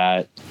on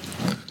that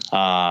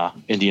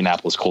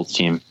Indianapolis Colts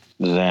team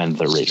than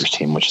the Raiders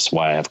team, which is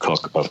why I have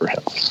Cook over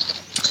him.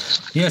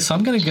 Yeah, so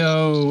I'm going to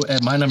go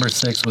at my number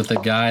 6 with a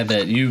guy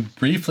that you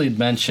briefly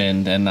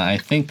mentioned, and I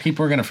think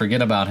people are going to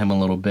forget about him a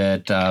little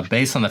bit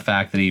based on the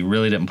fact that he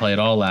really didn't play at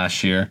all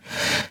last year.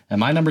 And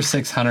my number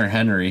 6, Hunter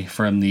Henry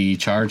from the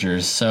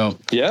Chargers. So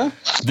yeah,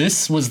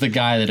 this was the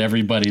guy that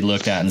everybody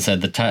looked at and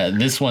said,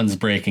 this one's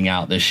breaking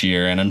out this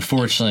year. And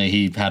unfortunately,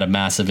 he had a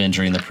massive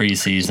injury in the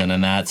preseason,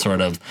 and that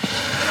sort of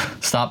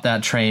stopped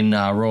that train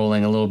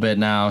rolling a little bit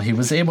now. He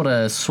was able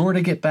to sort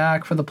of get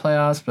back for the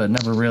playoffs, but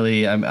never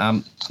really.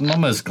 I'm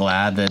almost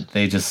glad that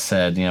they just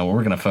said,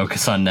 we're going to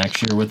focus on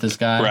next year with this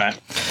guy. Right.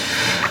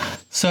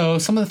 So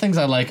some of the things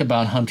I like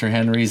about Hunter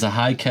Henry, he's a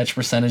high catch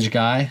percentage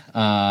guy.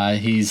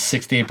 He's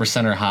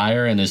 68% or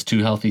higher in his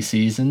 2 healthy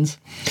seasons.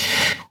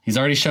 He's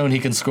already shown he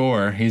can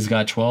score. He's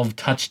got 12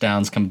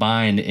 touchdowns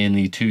combined in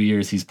the 2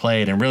 years he's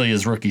played, and really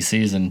his rookie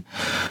season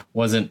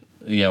wasn't,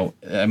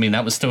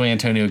 that was still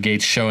Antonio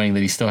Gates showing that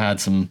he still had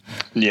some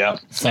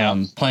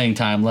playing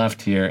time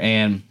left here.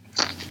 And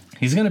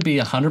he's going to be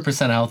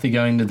 100% healthy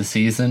going into the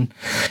season.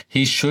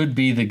 He should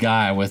be the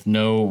guy with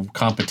no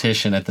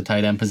competition at the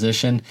tight end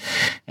position.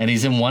 And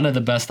he's in one of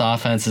the best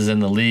offenses in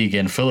the league.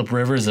 And Phillip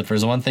Rivers, if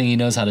there's one thing he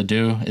knows how to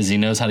do, is he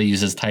knows how to use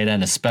his tight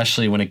end,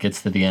 especially when it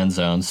gets to the end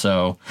zone.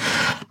 So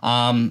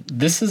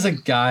this is a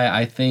guy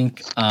I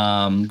think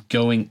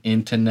going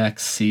into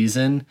next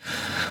season,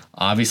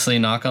 obviously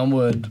knock on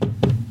wood,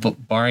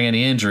 barring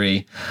any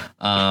injury,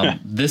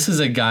 this is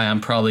a guy I'm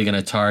probably going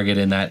to target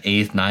in that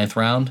 8th, 9th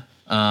round.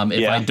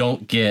 If I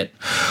don't get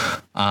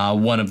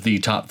one of the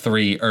top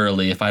 3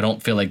 early, if I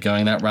don't feel like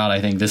going that route, I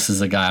think this is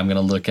the guy I'm going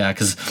to look at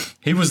because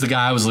he was the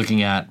guy I was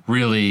looking at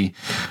really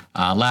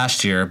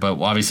last year. But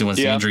obviously once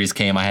the injuries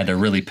came, I had to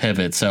really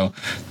pivot. So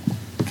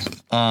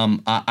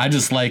I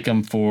just like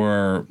him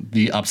for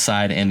the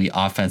upside and the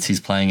offense he's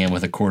playing in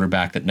with a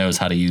quarterback that knows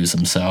how to use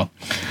him. So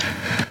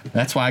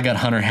that's why I got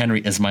Hunter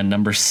Henry as my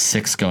number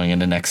 6 going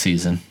into next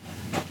season.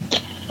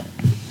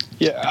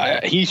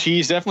 Yeah,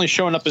 he's definitely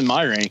showing up in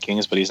my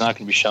rankings, but he's not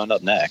going to be showing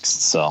up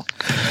next. So,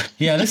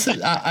 yeah, this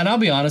is, and I'll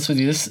be honest with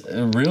you, this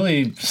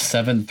really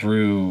 7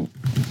 through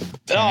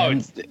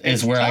 10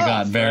 is where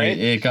tough,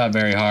 it got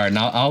very hard. And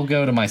I'll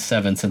go to my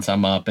 7 since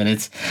I'm up, and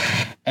it's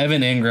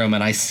Evan Ingram,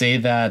 and I say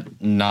that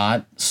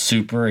not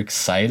super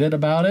excited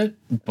about it,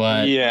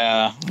 but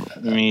it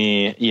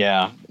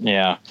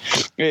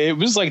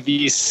was like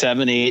these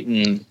 7, 8,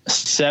 and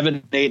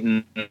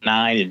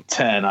 9 and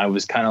 10. I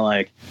was kind of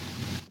like.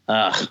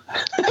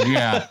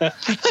 Yeah,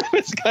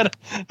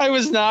 I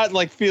was not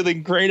like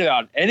feeling great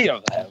about any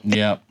of them.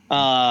 Yeah.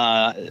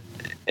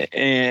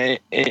 And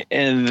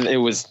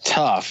it was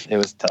tough.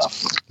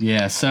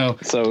 Yeah. So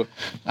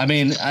I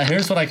mean,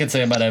 here's what I could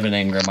say about Evan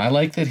Ingram. I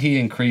like that he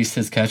increased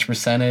his catch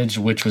percentage,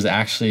 which was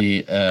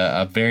actually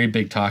a very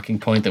big talking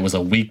point that was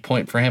a weak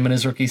point for him in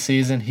his rookie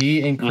season.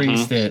 He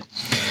increased it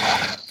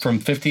from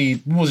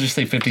 50, we'll just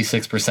say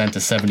 56% to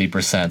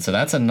 70%. So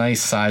that's a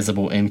nice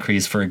sizable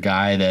increase for a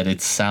guy that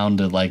it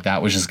sounded like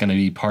that was just going to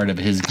be part of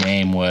his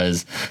game,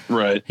 was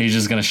right. He's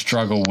just going to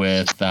struggle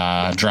with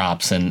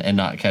drops and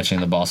not catching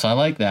the ball. So I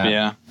like that.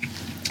 Yeah.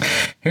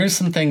 Here's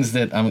some things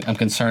that I'm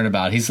concerned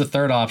about. He's the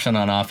third option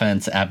on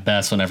offense at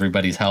best when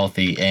everybody's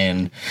healthy,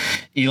 and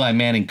Eli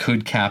Manning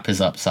could cap his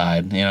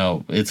upside. You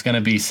know, it's going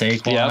to be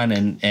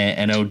Saquon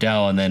and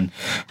Odell, and then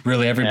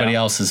really everybody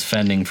else is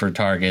fending for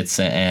targets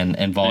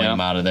and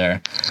volume out of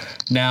there.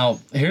 Now,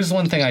 here's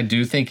one thing I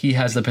do think he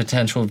has the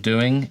potential of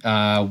doing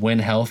when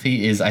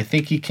healthy is I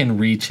think he can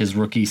reach his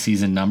rookie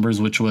season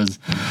numbers, which was,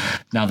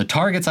 now the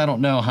targets, I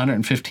don't know,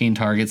 115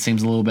 targets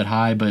seems a little bit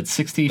high, but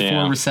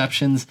 64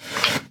 receptions,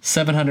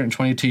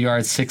 722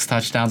 yards, 6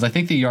 touchdowns. I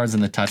think the yards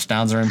and the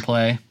touchdowns are in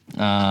play.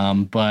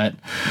 But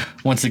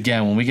once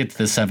again, when we get to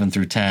the 7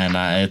 through 10,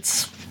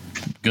 it's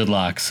good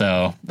luck.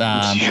 So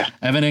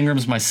Evan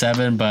Ingram's my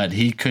 7, but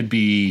he could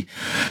be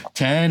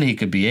 10, he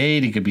could be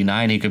 8, he could be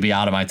 9, he could be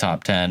out of my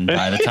top 10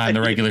 by the time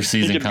the regular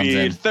season comes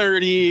in.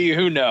 30,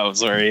 who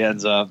knows where he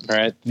ends up,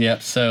 right?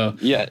 Yep. So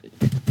yeah.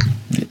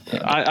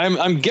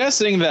 I'm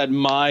guessing that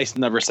my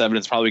number 7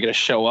 is probably going to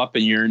show up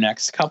in your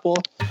next couple.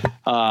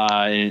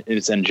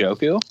 It's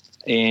Njoku.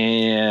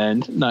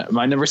 And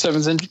my number 7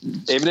 is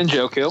David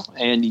Njoku.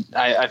 And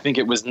I think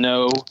it was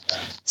no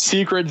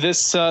secret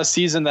this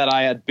season that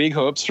I had big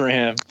hopes for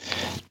him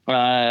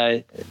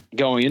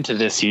going into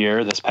this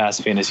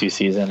past fantasy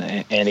season.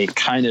 And he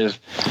kind of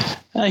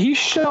he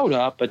showed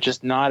up, but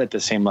just not at the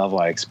same level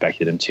I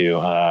expected him to.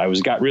 I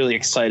got really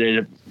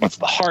excited with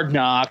the Hard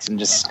Knocks and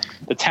just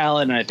the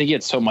talent. And I think he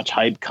had so much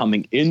hype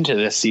coming into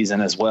this season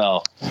as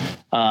well,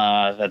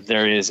 that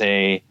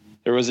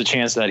there was a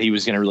chance that he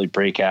was going to really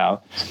break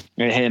out.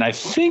 And I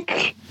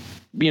think,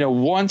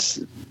 once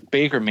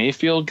Baker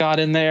Mayfield got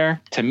in there,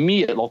 to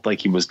me, it looked like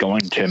he was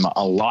going to him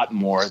a lot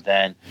more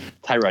than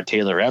Tyrod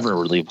Taylor ever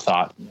really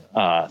thought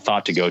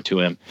to go to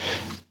him.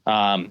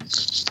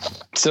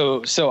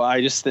 So I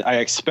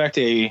expect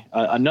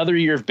another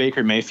year of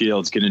Baker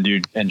Mayfield's going to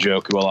do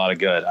Njoku a lot of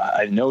good.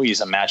 I know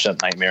he's a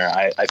matchup nightmare.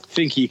 I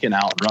think he can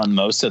outrun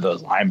most of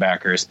those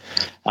linebackers.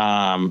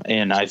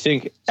 And I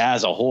think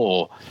as a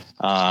whole,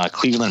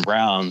 Cleveland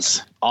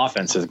Browns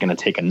offense is going to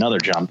take another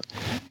jump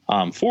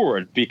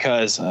forward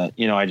because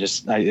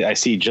I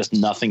see just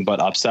nothing but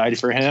upside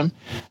for him.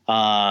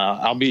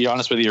 I'll be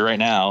honest with you right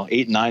now,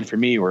 8 and 9 for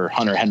me were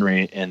Hunter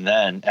Henry and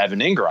then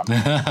Evan Ingram.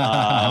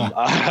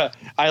 I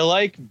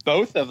like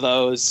both of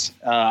those.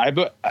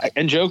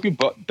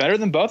 Njoku better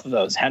than both of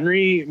those.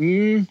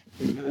 Henry,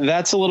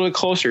 that's a little bit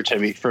closer to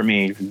me for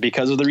me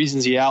because of the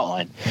reasons he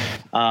outlined.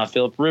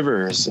 Phillip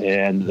Rivers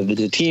and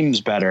the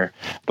team's better,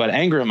 but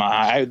Ingram,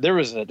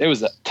 it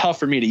was tough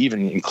for me to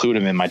even include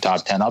him in my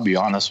top 10. I'll be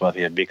honest with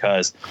you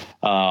because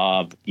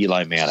of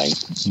Eli Manning.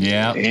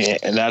 Yeah,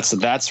 and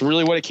that's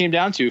really what it came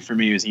down to for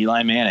me was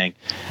Eli Manning.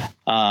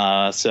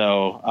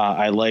 So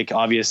I like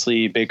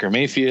obviously Baker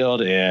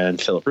Mayfield and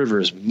Phillip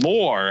Rivers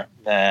more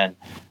than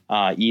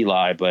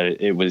Eli,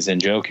 but it was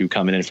Njoku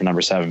coming in for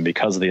number 7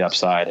 because of the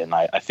upside, and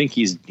I think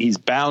he's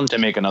bound to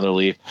make another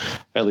leap.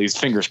 At least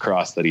fingers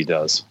crossed that he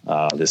does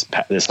this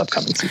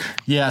upcoming season.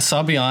 Yeah, so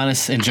I'll be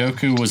honest,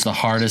 Njoku was the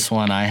hardest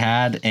one I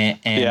had, and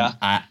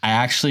I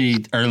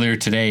actually earlier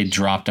today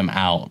dropped him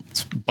out.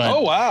 But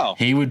oh wow,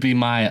 he would be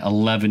my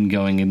 11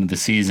 going into the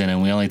season,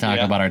 and we only talk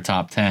about our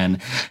top 10.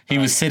 He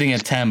was sitting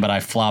at 10, but I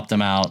flopped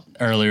him out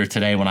earlier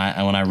today when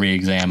I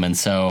re-examined.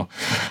 So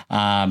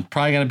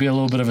probably going to be a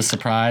little bit of a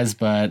surprise,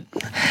 but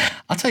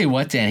I'll tell you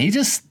what, Dan, he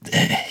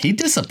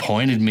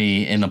disappointed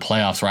me in the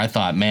playoffs where I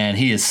thought, man,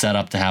 he is set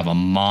up to have a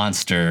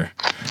monster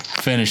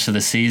finish to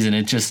the season.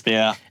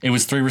 It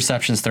was 3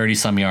 receptions, 30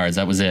 some yards.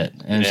 That was it.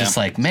 And it's just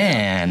like,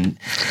 man,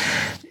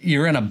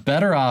 you're in a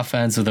better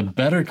offense with a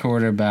better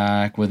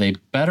quarterback with a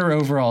better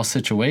overall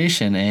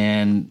situation.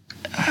 And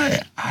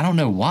I don't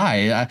know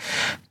why.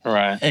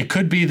 Right. It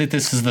could be that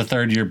this is the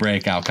 3rd-year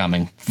breakout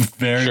coming.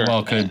 Very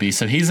well could be.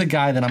 So he's a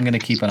guy that I'm going to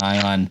keep an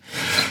eye on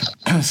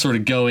sort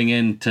of going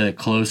into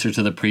closer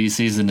to the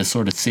preseason to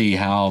sort of see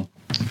how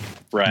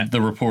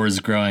the rapport is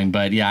growing.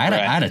 But, yeah, I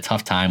had a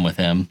tough time with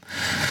him.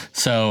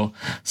 So,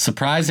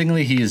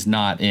 surprisingly, he is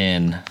not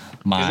in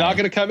my... He's not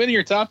going to come into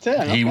your top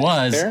 10. He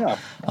was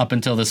up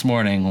until this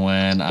morning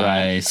when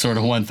I sort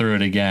of went through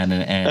it again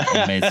and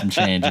made some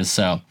changes.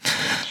 So,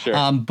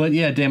 but,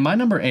 yeah, Dan, my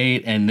number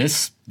 8, and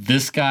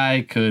this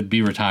guy could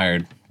be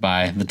retired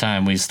by the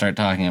time we start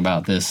talking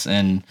about this.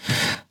 And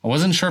I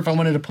wasn't sure if I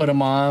wanted to put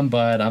him on,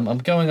 but I'm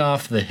going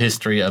off the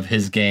history of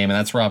his game, and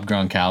that's Rob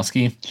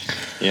Gronkowski.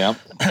 Yeah.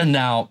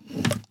 Now,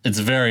 it's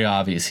very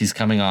obvious he's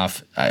coming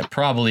off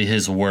probably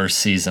his worst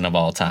season of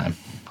all time.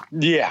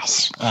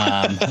 Yes.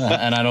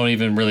 And I don't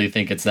even really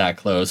think it's that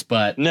close,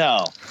 but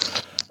no.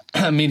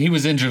 I mean, he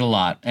was injured a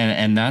lot,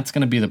 and that's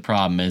going to be the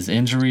problem is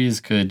injuries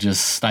could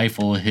just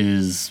stifle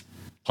his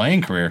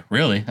playing career,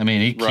 really. I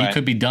mean, he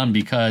could be done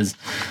because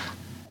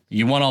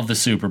you won all the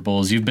Super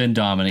Bowls. You've been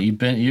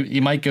dominant.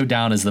 You might go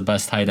down as the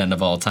best tight end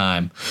of all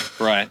time.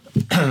 Right.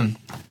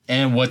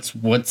 And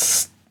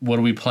what's what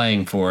are we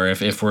playing for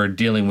if we're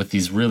dealing with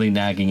these really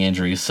nagging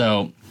injuries?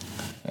 So,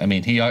 I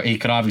mean, he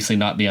could obviously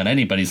not be on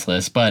anybody's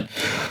list, but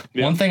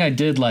one thing I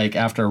did like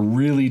after a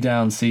really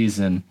down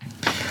season,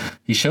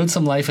 he showed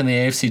some life in the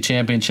AFC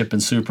Championship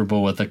and Super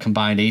Bowl with a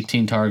combined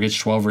 18 targets,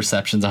 12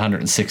 receptions,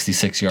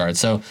 166 yards.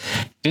 So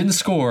didn't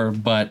score,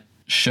 but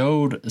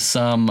showed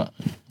some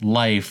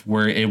life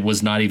where it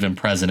was not even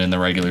present in the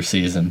regular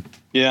season.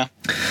 Yeah.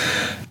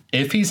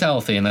 If he's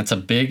healthy, and that's a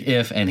big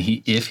if, and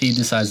if he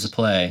decides to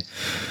play,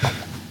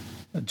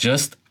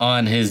 just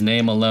on his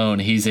name alone,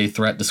 he's a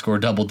threat to score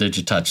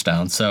double-digit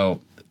touchdowns.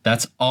 So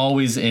that's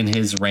always in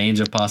his range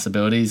of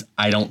possibilities.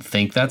 I don't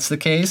think that's the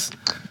case,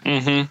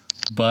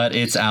 but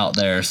it's out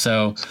there.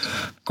 So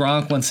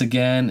Gronk, once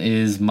again,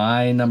 is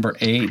my number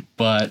 8,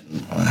 but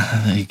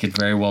he could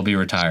very well be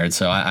retired.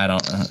 So I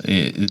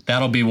don't.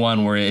 That'll be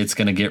one where it's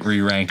going to get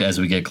re-ranked as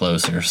we get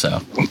closer.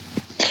 So.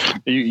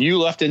 You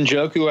left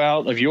Njoku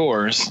out of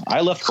yours. I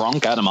left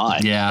Gronk out of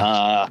mine.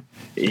 Yeah.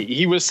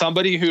 He was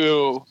somebody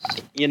who,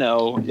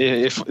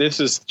 if this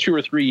is 2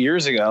 or 3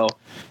 years ago,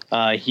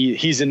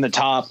 he's in the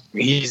top.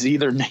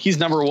 He's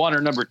number 1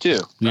 or number 2.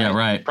 Right? Yeah,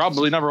 right.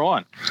 Probably number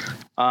 1.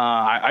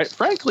 I'm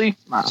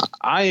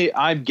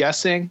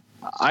guessing.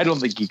 I don't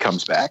think he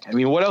comes back. I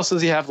mean, what else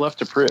does he have left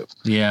to prove?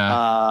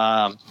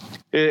 Yeah.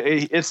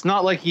 It's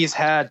not like he's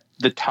had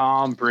the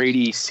Tom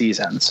Brady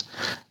seasons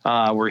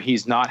where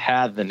he's not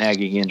had the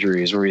nagging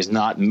injuries, where he's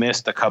not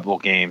missed a couple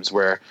games,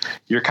 where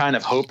you're kind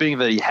of hoping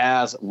that he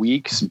has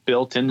weeks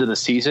built into the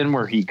season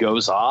where he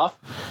goes off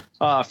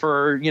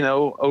for,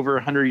 over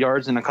 100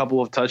 yards and a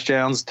couple of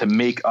touchdowns to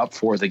make up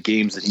for the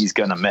games that he's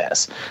going to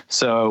miss.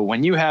 So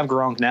when you have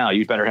Gronk now,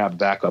 you better have a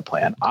backup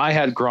plan. I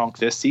had Gronk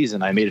this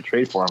season. I made a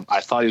trade for him.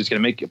 I thought he was going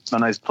to make a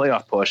nice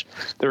playoff push.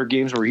 There were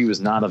games where he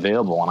was not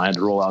available, and I had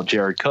to roll out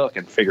Jared Cook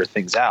and figure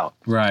things out.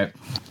 Right.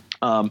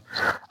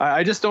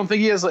 I just don't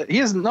think he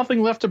has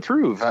nothing left to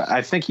prove.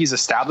 I think he's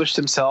established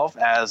himself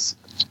as,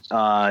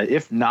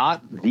 if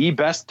not the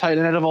best tight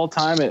end of all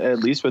time, at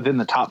least within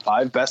the top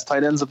 5 best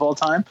tight ends of all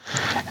time.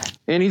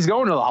 And he's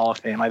going to the Hall of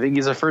Fame. I think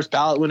he's a first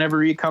ballot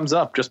whenever he comes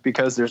up, just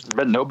because there's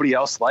been nobody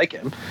else like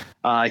him.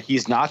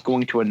 He's not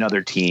going to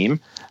another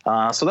team.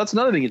 So that's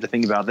another thing you have to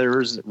think about. There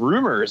was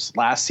rumors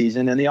last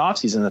season in the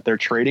offseason that they're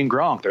trading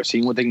Gronk. They're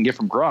seeing what they can get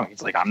from Gronk.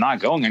 He's like, I'm not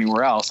going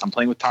anywhere else. I'm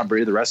playing with Tom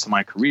Brady the rest of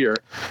my career.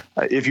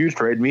 If you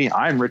trade me,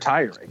 I'm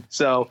retiring.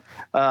 So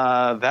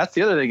that's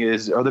the other thing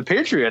is, are the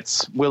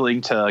Patriots willing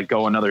to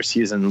go another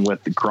season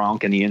with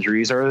Gronk and the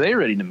injuries, or are they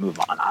ready to move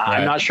on?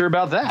 I'm not sure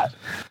about that.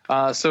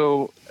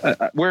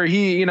 Where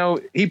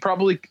he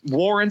probably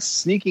warrants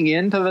sneaking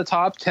into the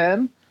top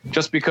 10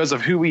 just because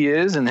of who he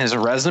is and his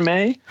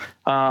resume.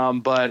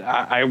 But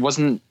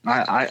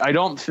I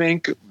don't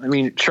think,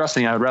 trust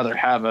me, I would rather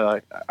have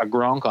a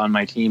Gronk on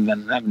my team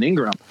than have an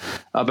Ingram.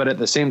 But at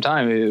the same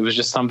time, it was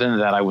just something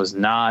that I was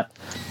not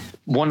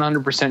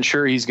 100%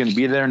 sure he's going to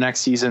be there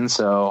next season.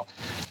 So,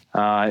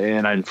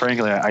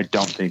 frankly, I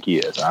don't think he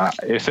is.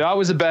 If I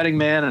was a betting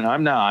man, and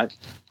I'm not,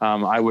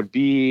 I would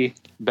be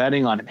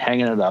betting on him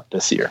hanging it up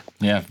this year.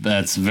 Yeah,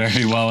 that's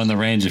very well in the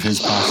range of his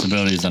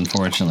possibilities,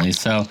 unfortunately.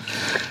 So,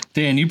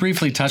 Dan, you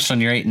briefly touched on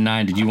your 8 and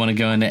 9. Did you want to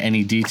go into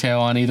any detail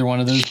on either one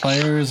of those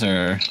players,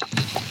 or?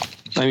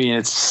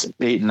 It's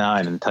 8 and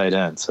 9 and tight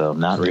end, so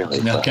not really.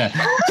 Okay,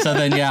 so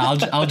then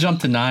I'll jump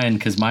to 9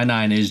 because my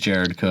 9 is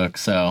Jared Cook.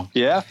 So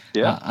yeah.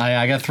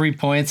 I got 3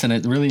 points, and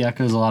it really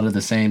echoes a lot of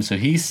the same. So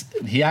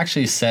he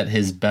actually set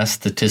his best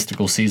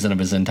statistical season of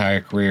his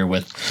entire career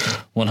with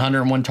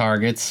 101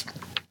 targets,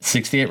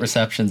 68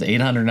 receptions,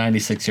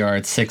 896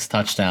 yards, 6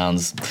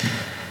 touchdowns.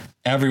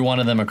 Every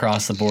one of them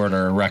across the board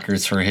are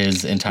records for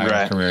his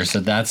entire career. So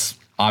that's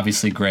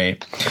obviously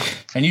great.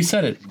 And you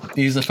said it.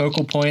 He's the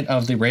focal point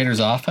of the Raiders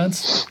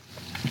offense.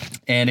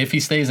 And if he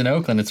stays in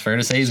Oakland, it's fair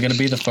to say he's going to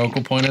be the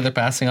focal point of their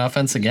passing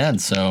offense again.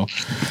 So,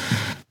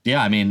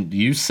 yeah,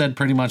 you said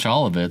pretty much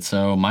all of it.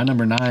 So my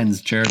number 9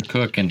 is Jared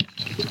Cook. And,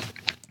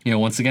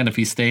 once again, if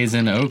he stays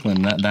in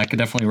Oakland, that could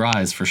definitely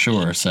rise for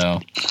sure. So,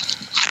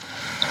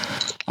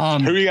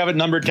 who do you have at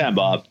number 10,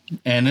 Bob?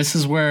 And this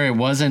is where it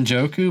was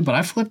Njoku, but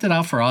I flipped it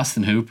out for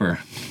Austin Hooper.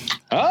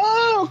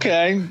 Oh,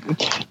 okay.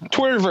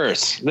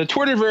 Twitterverse. The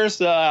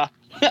Twitterverse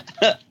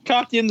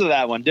talked you into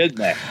that one, didn't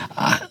they?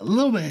 A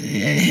little bit.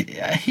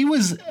 He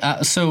was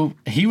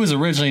he was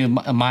originally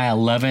my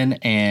 11,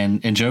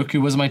 and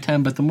Njoku was my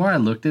 10. But the more I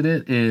looked at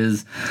it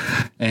and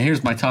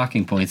here's my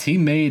talking points. He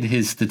made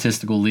his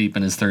statistical leap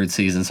in his 3rd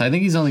season, so I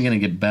think he's only going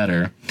to get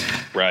better.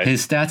 Right.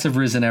 His stats have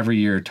risen every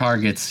year.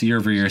 Targets year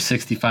over year,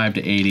 65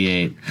 to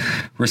 88.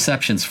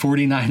 Receptions,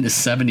 49 to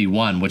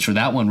 71, which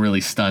that one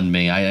really stunned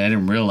me. I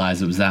didn't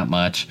realize it was that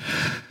much.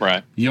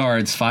 Right.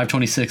 Yards,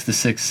 526 to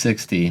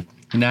 660.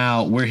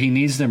 Now, where he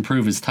needs to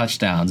improve his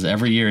touchdowns,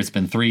 every year it's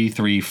been 3,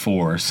 3,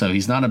 4. So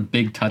he's not a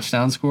big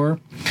touchdown scorer.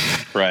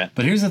 Right.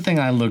 But here's the thing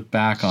I look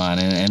back on,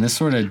 and this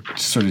sort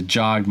of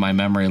jogged my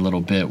memory a little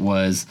bit,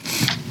 was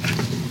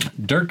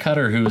Dirk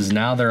Cutter, who is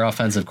now their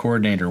offensive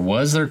coordinator,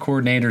 was their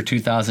coordinator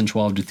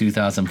 2012 to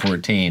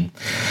 2014.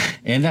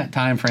 In that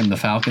time frame, the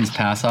Falcons'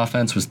 pass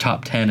offense was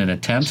top 10 in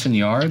attempts and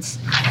yards,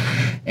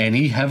 and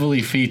he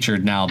heavily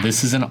featured. Now,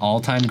 this is an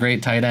all-time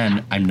great tight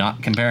end. I'm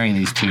not comparing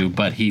these two,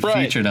 but he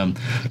featured him.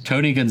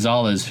 Tony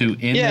Gonzalez, who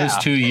in those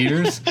 2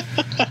 years,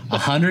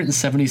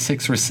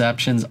 176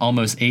 receptions,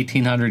 almost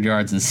 1,800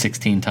 yards, and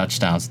 16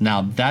 touchdowns.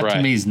 Now, that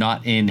to me is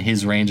not in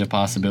his range of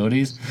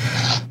possibilities,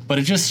 but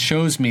it just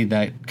shows me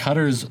that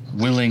Cutter's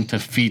willing to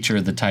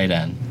feature the tight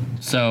end.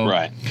 So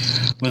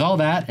with all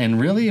that,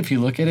 and really if you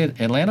look at it,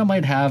 Atlanta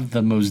might have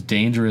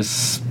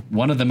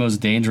one of the most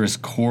dangerous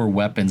core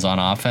weapons on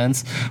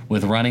offense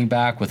with running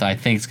back, with I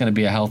think it's going to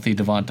be a healthy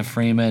Devonta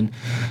Freeman.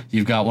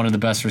 You've got one of the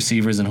best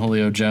receivers in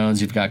Julio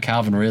Jones. You've got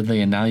Calvin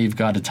Ridley, and now you've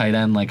got a tight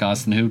end like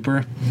Austin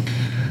Hooper.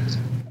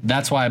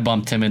 That's why I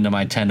bumped him into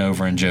my 10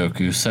 over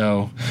Njoku.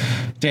 So,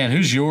 Dan,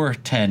 who's your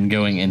 10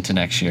 going into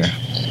next year?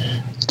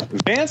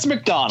 Vance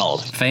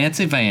McDonald.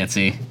 Fancy.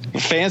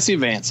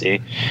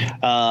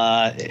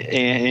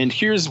 And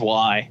here's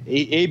why.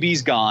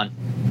 AB's gone.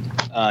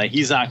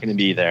 He's not going to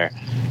be there.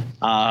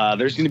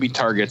 There's going to be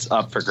targets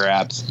up for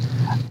grabs.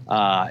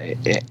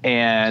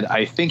 And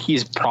I think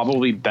he's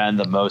probably been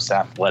the most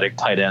athletic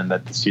tight end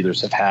that the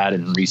Steelers have had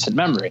in recent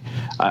memory.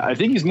 I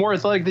think he's more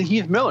athletic than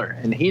Heath Miller.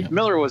 And Heath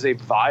Miller was a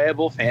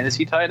viable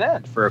fantasy tight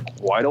end for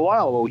quite a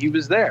while while he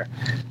was there.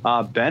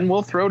 Ben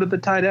will throw to the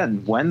tight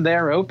end when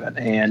they're open.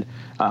 And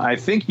I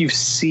think you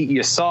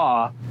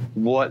saw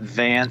what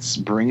Vance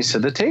brings to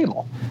the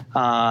table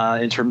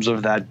in terms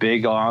of that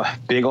big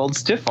old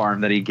stiff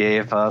arm that he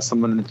gave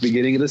someone at the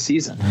beginning of the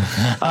season.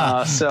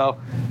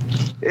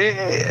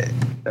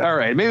 All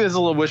right, maybe there's a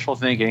little wishful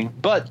thinking,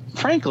 but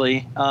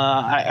frankly,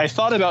 I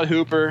thought about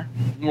Hooper.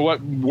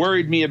 What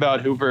worried me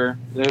about Hooper,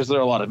 there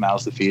are a lot of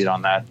mouths to feed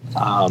on that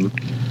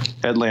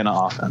Atlanta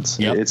offense.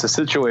 Yep. It's a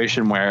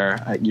situation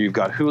where you've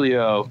got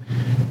Julio,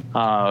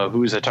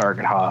 who's a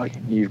target hog.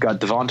 You've got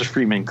Devonta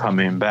Freeman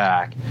coming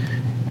back.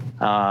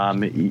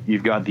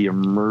 You've got the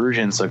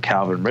emergence of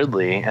Calvin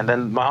Ridley, and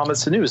then Mohamed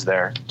Sanu's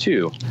there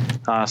too.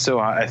 So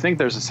I think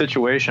there's a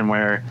situation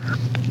where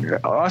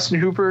Austin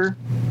Hooper,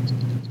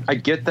 I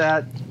get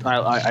that.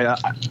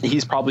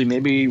 He's probably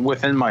maybe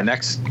within my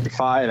next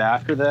 5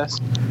 after this.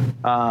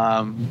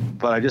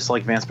 But I just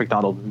like Vance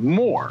McDonald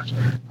more,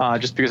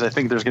 just because I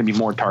think there's going to be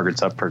more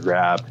targets up for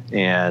grab.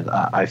 And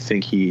I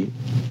think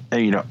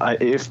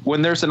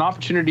when there's an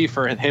opportunity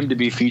for him to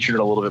be featured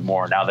a little bit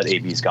more now that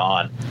AB's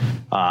gone,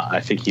 I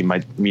think he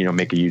might,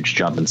 make a huge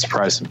jump and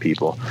surprise some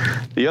people.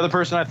 The other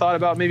person I thought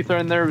about maybe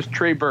throwing there was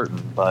Trey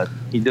Burton, but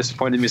he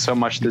disappointed me so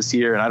much this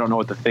year, and I don't know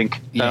what to think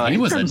he in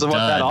was terms of what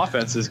that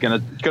offense is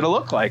gonna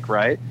look like,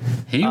 right?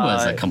 He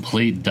was a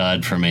complete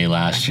dud for me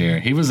last year.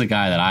 He was a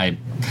guy that I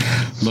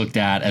looked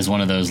at as one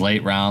of those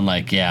late round,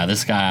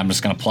 this guy, I'm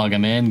just going to plug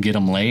him in, get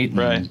him late.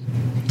 Right.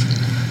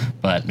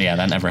 But,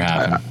 that never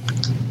happened.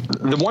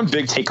 The one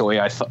big takeaway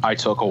I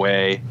took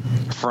away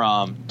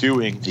from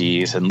doing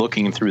these and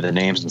looking through the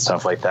names and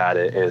stuff like that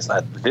is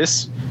that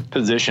this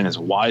position is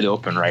wide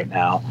open right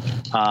now.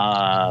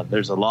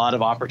 There's a lot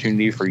of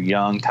opportunity for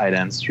young tight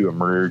ends to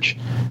emerge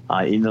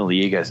in the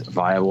league as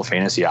viable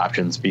fantasy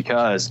options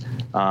because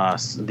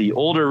the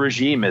older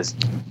regime is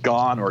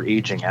gone or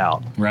aging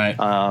out. Right.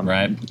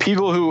 Right.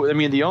 People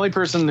the only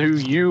person who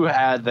you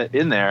had that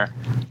in there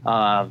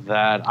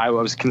that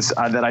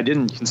I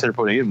didn't consider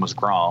putting in was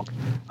Gronk.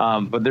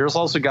 But there's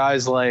also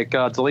guys like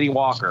Delaney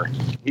Walker.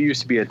 He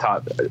used to be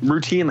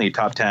routinely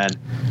top 10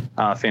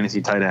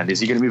 fantasy tight end. Is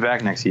he going to be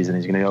back next season?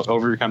 He's going to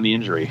overcome the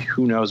injury.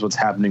 Who knows what's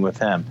happening with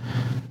him?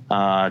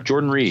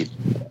 Jordan Reed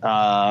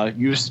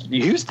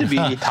used to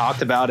be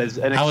talked about as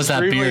an How was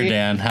that beer,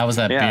 Dan? How was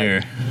that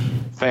beer?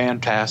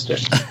 Fantastic.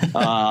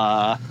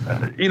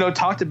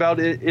 Talked about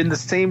it in the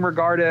same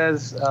regard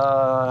as,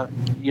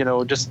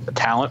 just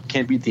talent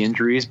can't beat the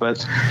injuries,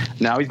 but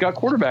now he's got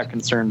quarterback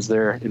concerns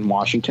there in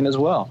Washington as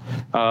well.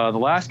 The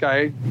last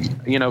guy,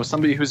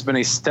 somebody who's been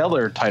a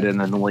stellar tight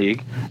end in the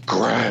league,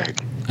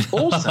 Greg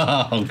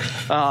Olsen.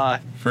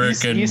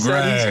 Freaking he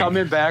said he's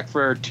coming back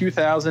for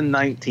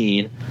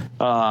 2019.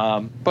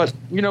 But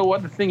you know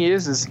what the thing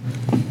is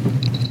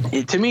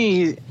to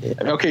me,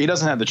 he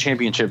doesn't have the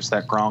championships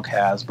that Gronk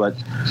has, but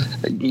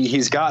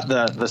he's got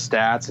the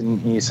stats and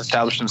he's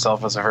established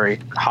himself as a very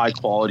high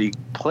quality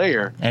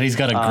player. And he's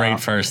got a great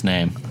first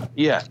name.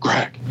 Yeah,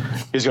 Greg.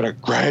 He's got a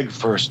Greg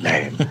first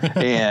name.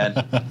 And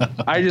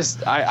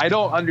I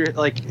don't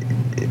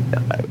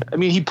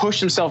he pushed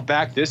himself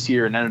back this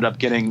year and ended up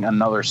getting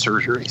another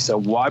surgery. So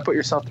why put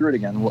yourself through it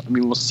again?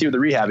 We'll see what the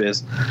rehab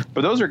is.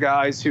 But those are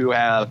guys who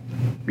have,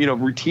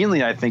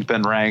 routinely, I think,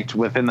 been ranked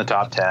within the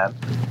top 10.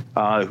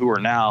 Who are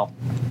now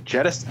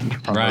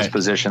jettisoned from those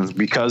positions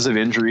because of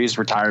injuries,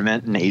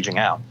 retirement, and aging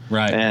out.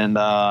 Right. And,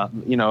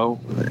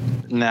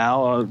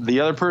 now. The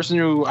other person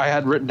who I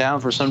had written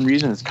down for some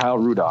reason is Kyle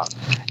Rudolph.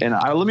 And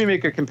let me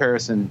make a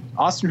comparison.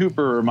 Austin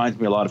Hooper reminds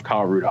me a lot of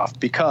Kyle Rudolph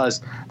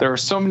because there are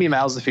so many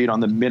mouths to feed on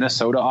the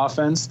Minnesota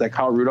offense that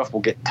Kyle Rudolph will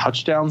get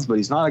touchdowns, but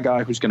he's not a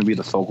guy who's going to be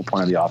the focal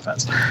point of the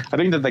offense. I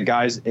think that the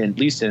guys, at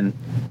least in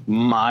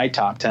my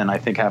top 10, I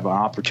think have an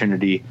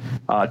opportunity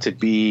to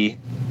be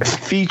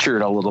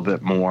featured a little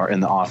bit more in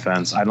the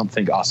offense. I don't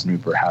think Austin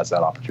Hooper has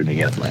that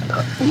opportunity in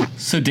Atlanta.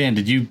 So, Dan,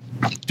 did you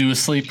do a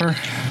sleeper?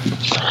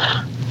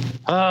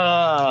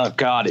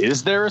 God,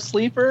 is there a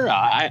sleeper?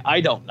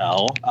 I don't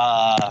know.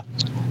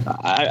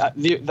 I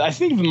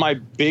think my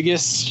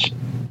biggest,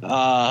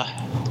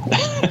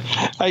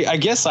 I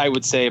guess I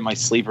would say my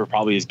sleeper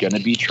probably is going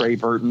to be Trey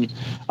Burton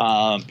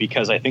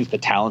because I think the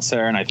talent's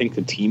there and I think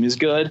the team is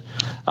good.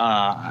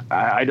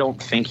 I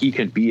don't think he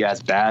could be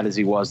as bad as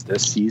he was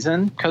this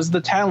season because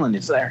the talent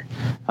is there.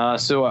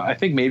 So I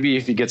think maybe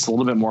if he gets a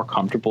little bit more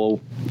comfortable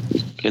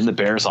in the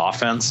Bears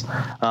offense,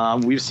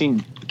 we've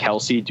seen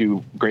Kelsey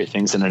do great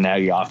things in a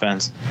Nagy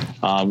offense.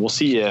 We'll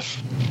see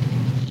if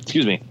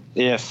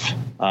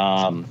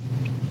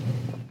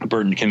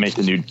Burton can make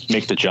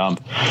the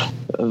jump.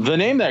 The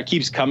name that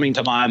keeps coming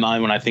to my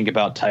mind when I think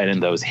about tight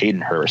end, though, is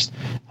Hayden Hurst.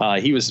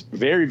 He was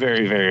very,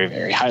 very, very,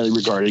 very highly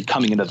regarded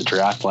coming into the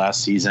draft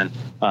last season.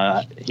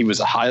 He was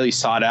a highly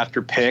sought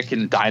after pick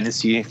in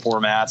dynasty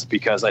formats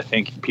because I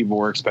think people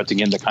were expecting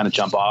him to kind of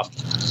jump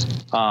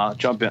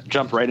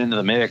right into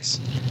the mix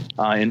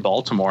in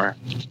Baltimore.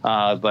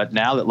 But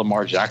now that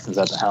Lamar Jackson's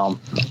at the helm,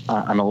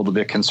 I'm a little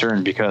bit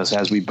concerned because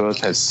as we both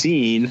have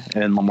seen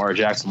in Lamar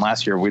Jackson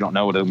last year, we don't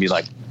know what it'll be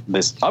like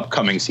this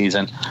upcoming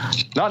season.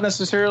 Not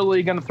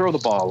necessarily going to throw the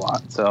ball a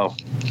lot. So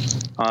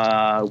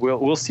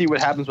we'll see what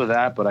happens with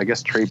that. But I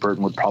guess Trey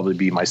Burton would probably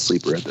be my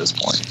sleeper at this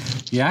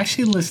point. You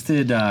actually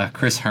listed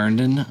Chris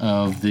Herndon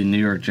of the New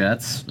York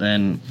Jets,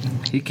 and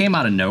he came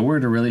out of nowhere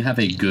to really have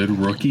a good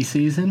rookie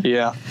season.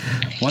 Yeah.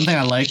 One thing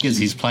I like is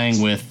he's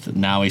playing with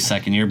now a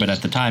second year, but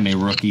at the time a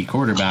rookie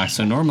quarterback.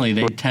 So normally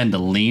they tend to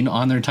lean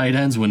on their tight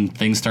ends when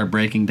things start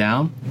breaking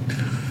down.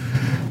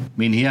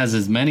 I mean, he has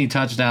as many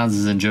touchdowns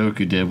as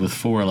Njoku did with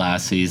 4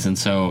 last season.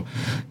 So,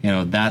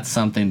 that's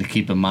something to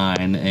keep in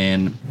mind.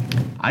 And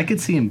I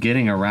could see him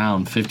getting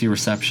around 50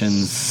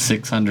 receptions,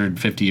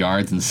 650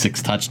 yards, and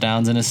 6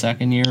 touchdowns in his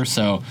second year.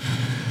 So,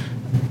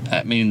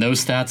 I mean,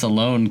 those stats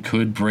alone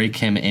could break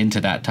him into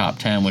that top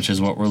 10, which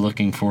is what we're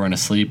looking for in a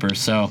sleeper.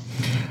 So,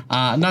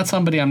 not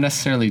somebody I'm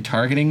necessarily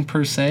targeting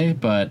per se,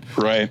 but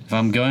right. If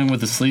I'm going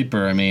with a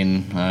sleeper, I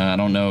mean, I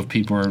don't know if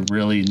people are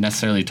really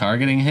necessarily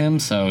targeting him,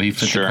 so he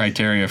fits the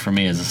criteria for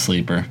me as a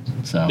sleeper.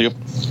 So. Yep.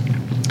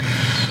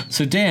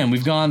 So, Dan,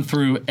 we've gone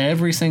through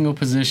every single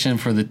position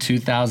for the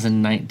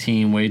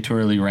 2019 Way Too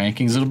Early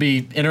rankings. It'll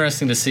be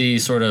interesting to see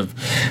sort of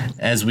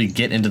as we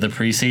get into the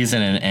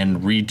preseason and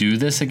redo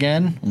this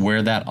again,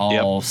 where that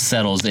all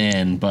settles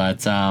in.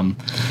 But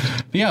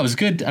yeah, it was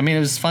good. I mean,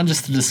 it was fun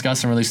just to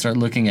discuss and really start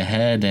looking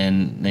ahead.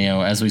 And,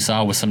 as we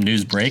saw with some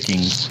news breaking,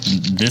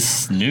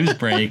 this news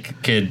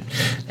break could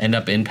end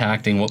up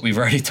impacting what we've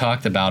already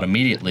talked about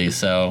immediately.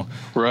 So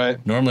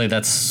normally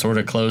that's sort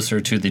of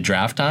closer to the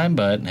draft time,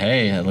 but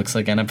hey, it looks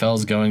like NFL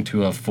is going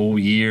to a full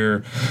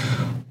year,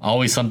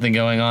 always something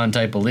going on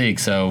type of league.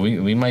 So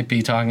we might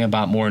be talking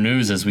about more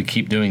news as we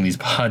keep doing these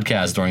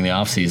podcasts during the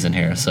off season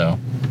here. So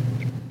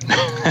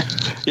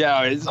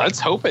yeah, let's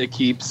hope it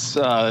keeps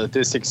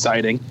this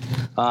exciting.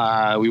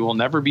 We will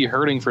never be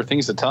hurting for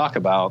things to talk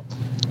about.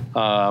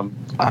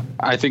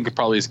 I think it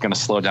probably is going to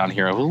slow down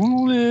here a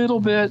little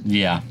bit.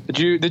 Yeah.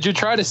 Did you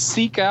try to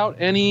seek out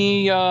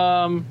any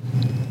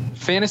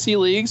fantasy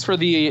leagues for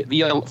the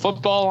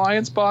Football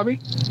Alliance,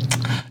 Bobby?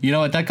 You know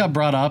what? That got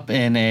brought up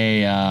in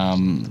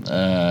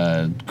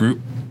a group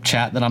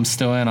chat that I'm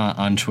still in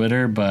on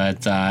Twitter,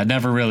 but I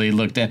never really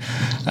looked at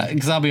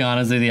because I'll be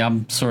honest with you,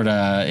 I'm sort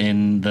of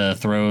in the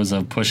throes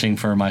of pushing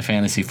for my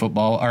fantasy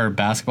football or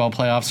basketball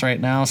playoffs right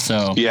now.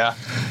 So yeah.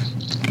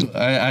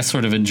 I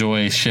sort of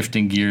enjoy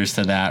shifting gears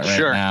to that right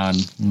now,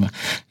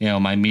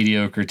 and my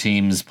mediocre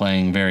team's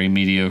playing very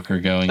mediocre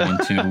going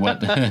into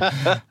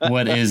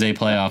what is a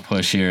playoff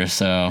push here.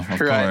 So of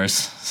course,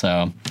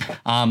 so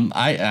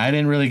I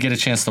didn't really get a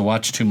chance to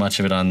watch too much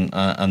of it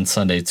on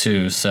Sunday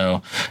too.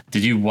 So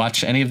did you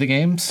watch any of the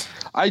games?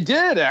 I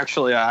did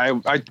actually.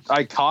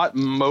 I caught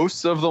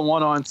most of the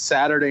one on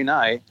Saturday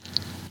night.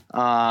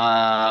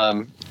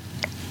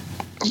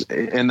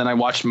 And then I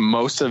watched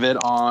most of it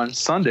on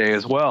Sunday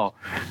as well.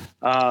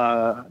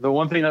 The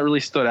one thing that really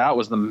stood out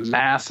was the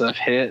massive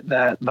hit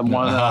that the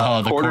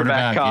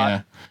quarterback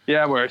caught.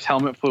 Yeah, where his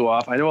helmet flew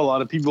off. I know a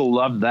lot of people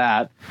loved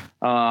that,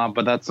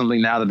 but that's something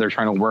now that they're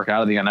trying to work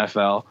out of the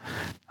NFL.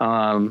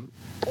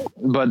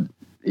 But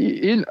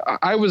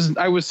I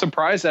was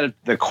surprised at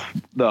the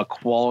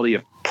quality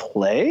of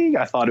play.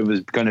 I thought it was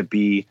going to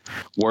be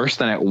worse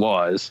than it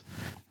was.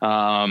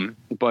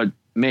 But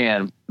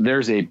man,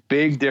 there's a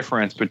big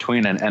difference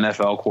between an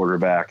NFL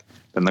quarterback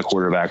and the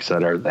quarterbacks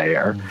that are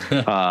there.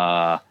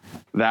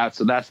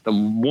 That's the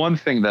one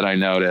thing that I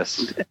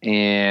noticed.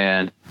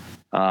 And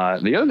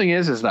The other thing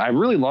is that I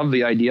really love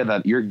the idea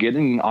that you're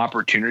getting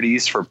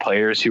opportunities for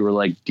players who are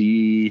like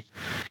D3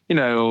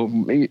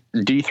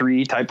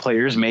 type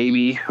players,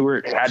 maybe,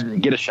 who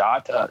hadn't get a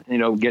shot to,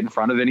 get in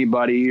front of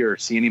anybody or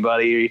see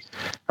anybody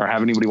or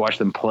have anybody watch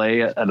them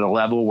play at a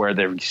level where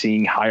they're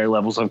seeing higher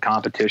levels of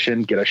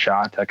competition, get a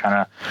shot to kind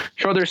of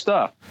show their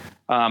stuff.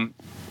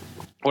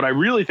 What I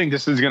really think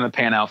this is going to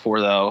pan out for,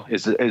 though,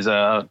 is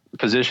a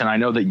position I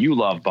know that you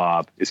love,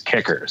 Bob, is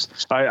kickers.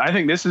 I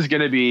think this is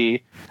going to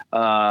be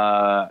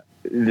the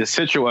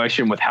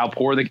situation with how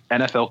poor the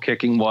NFL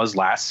kicking was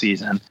last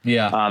season.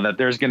 Yeah. That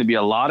there's going to be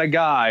a lot of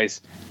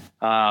guys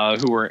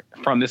who are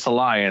from this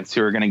alliance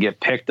who are going to get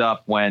picked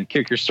up when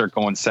kickers start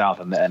going south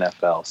in the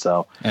NFL.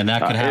 So, and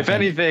that could happen. If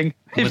anything,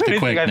 the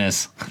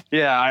quickness.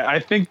 I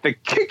think the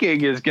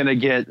kicking is going to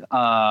get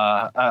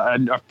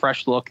a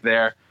fresh look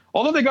there.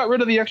 Although they got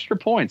rid of the extra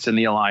points in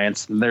the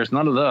alliance, there's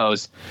none of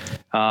those.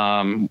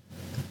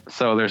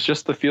 So there's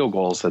just the field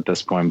goals at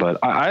this point. But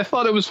I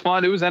thought it was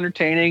fun. It was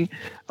entertaining.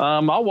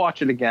 I'll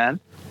watch it again.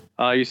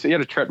 You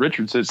had a Trent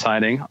Richardson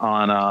signing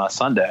on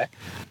Sunday.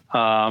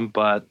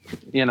 But,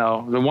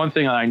 the one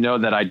thing I know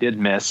that I did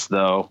miss,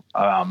 though,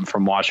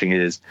 from watching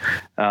it is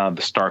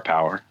the star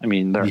power. I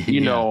mean,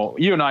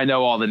 you and I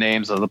know all the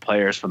names of the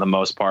players for the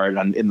most part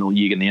in the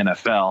league and the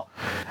NFL.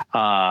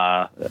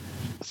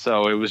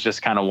 So it was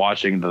just kind of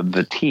watching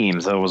the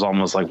teams. It was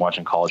almost like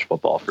watching college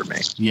football for me.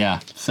 Yeah.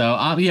 So,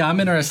 I'm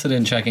interested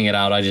in checking it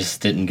out. I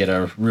just didn't get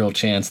a real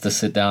chance to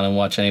sit down and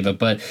watch any of it.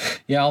 But,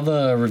 all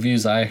the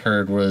reviews I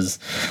heard was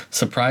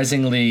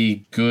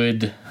surprisingly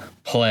good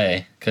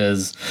play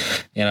because,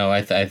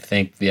 I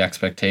think the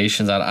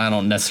expectations, I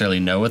don't necessarily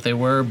know what they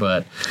were,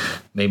 but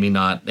maybe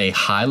not a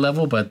high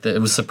level, but it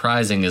was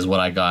surprising is what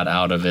I got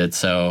out of it.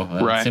 So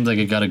It seems like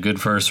it got a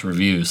good first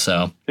review.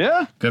 So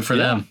yeah, good for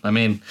them. I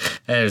mean,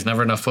 hey, there's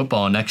never enough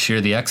football. Next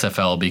year, the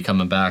XFL will be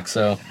coming back.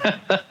 So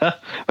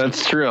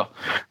that's true.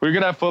 We're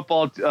going to have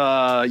football,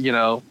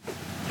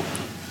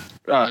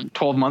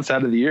 12 months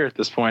out of the year at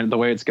this point, the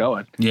way it's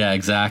going. Yeah,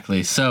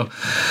 exactly. So,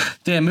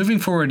 Dan, moving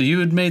forward, you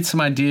had made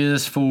some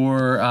ideas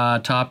for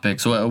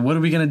topics. What are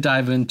we going to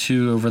dive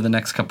into over the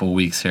next couple of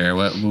weeks here?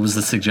 What was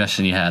the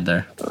suggestion you had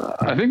there?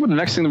 I think the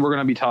next thing that we're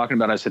going to be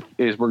talking about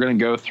is we're going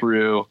to go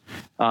through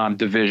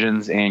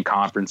divisions and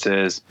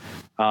conferences,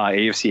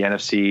 AFC,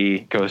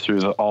 NFC, go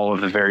through all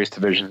of the various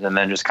divisions, and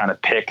then just kind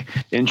of pick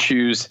and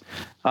choose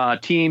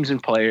teams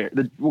and players.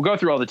 We'll go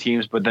through all the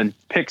teams, but then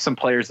pick some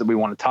players that we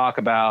want to talk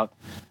about.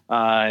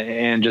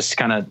 And just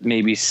kind of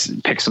maybe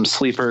pick some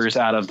sleepers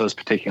out of those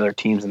particular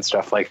teams and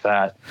stuff like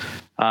that.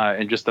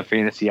 And just the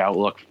fantasy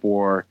outlook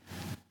for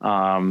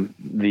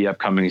the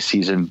upcoming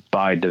season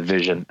by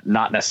division.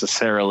 Not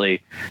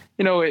necessarily,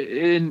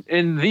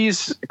 in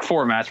these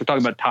formats, we're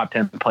talking about top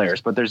 10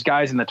 players, but there's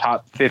guys in the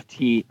top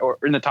 15 or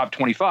in the top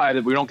 25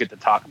 that we don't get to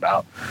talk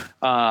about.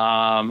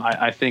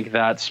 I think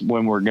that's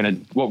when what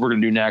we're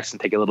going to do next and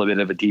take a little bit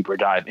of a deeper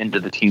dive into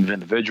the teams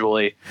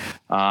individually.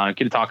 Get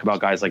to talk about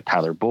guys like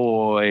Tyler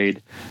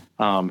Boyd,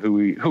 who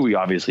we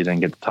obviously didn't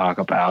get to talk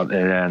about,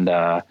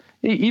 and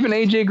even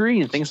AJ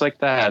Green, things like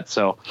that.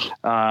 So,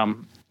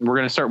 we're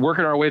going to start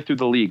working our way through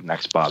the league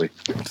next, Bobby.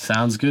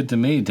 Sounds good to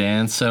me,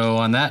 Dan. So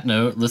on that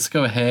note, let's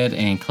go ahead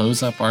and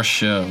close up our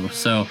show.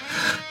 So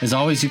as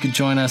always, you can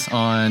join us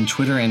on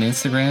Twitter and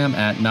Instagram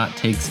at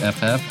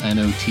NotTakesFF,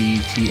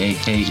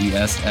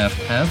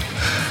 NOTTAKESFF.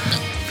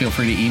 Feel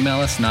free to email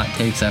us,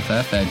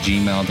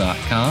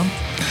 nottakesff@gmail.com.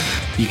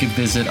 You can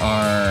visit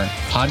our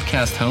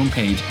podcast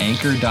homepage,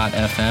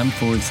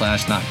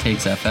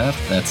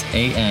 anchor.fm/nottakesff. That's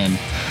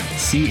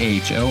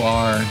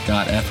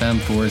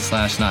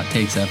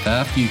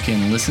ANCHOR.fm/nottakesff. You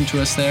can listen to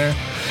us there,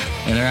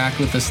 interact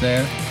with us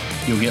there.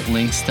 You'll get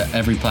links to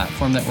every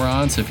platform that we're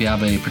on. So if you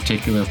have a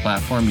particular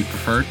platform you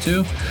prefer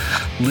to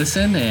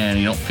listen and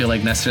you don't feel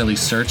like necessarily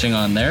searching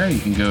on there, you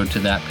can go to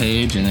that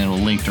page and it'll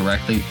link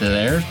directly to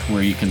there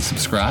where you can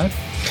subscribe.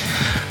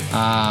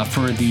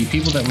 For the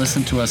people that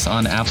listen to us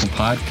on Apple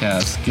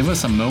Podcasts, give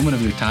us a moment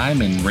of your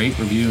time and rate,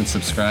 review, and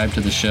subscribe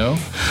to the show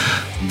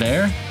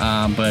there.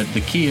 But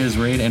the key is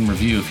rate and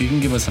review. If you can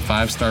give us a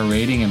 5-star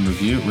rating and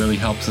review, it really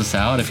helps us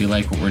out. If you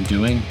like what we're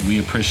doing, we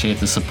appreciate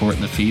the support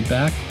and the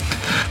feedback.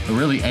 But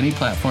really, any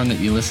platform that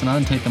you listen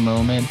on, take a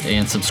moment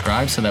and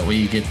subscribe so that way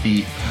you get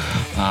the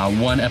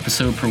 1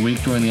 episode per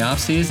week during the off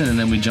season, and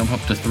then we jump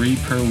up to 3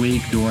 per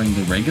week during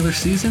the regular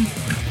season.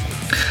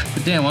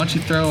 But Dan, why don't you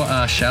throw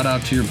a shout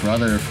out to your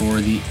brother for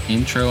the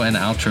intro and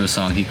outro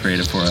song he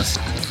created for us?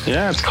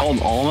 Yeah, it's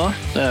called Alma.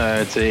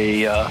 It's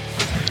a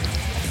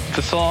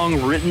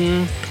song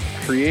written,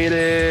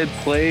 created,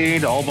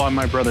 played all by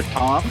my brother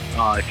Tom.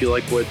 If you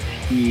like what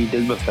he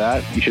did with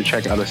that, you should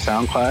check out his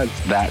SoundCloud. It's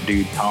That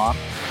Dude Tom.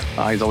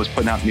 He's always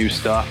putting out new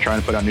stuff, trying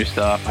to put out new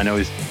stuff. I know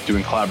he's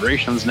doing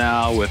collaborations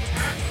now with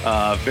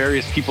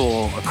various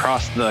people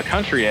across the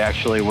country,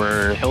 actually,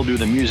 where he'll do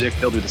the music,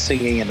 they'll do the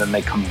singing, and then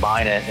they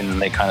combine it and then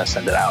they kind of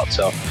send it out.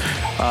 So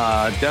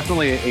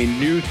definitely a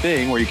new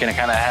thing where you can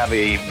kind of have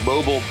a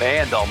mobile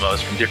band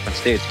almost from different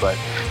states, but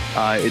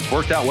it's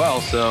worked out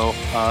well. So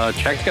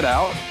check it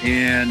out,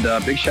 and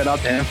big shout out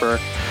to him for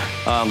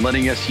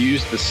letting us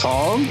use the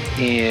song.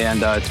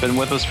 And it's been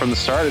with us from the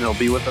start, and it'll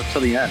be with us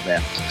till the end,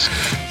 man.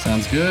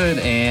 Sounds good.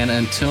 And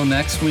until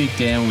next week,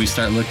 Dan, we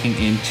start looking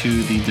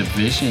into the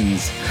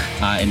divisions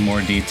in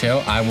more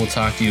detail. I will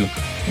talk to you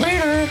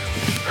later.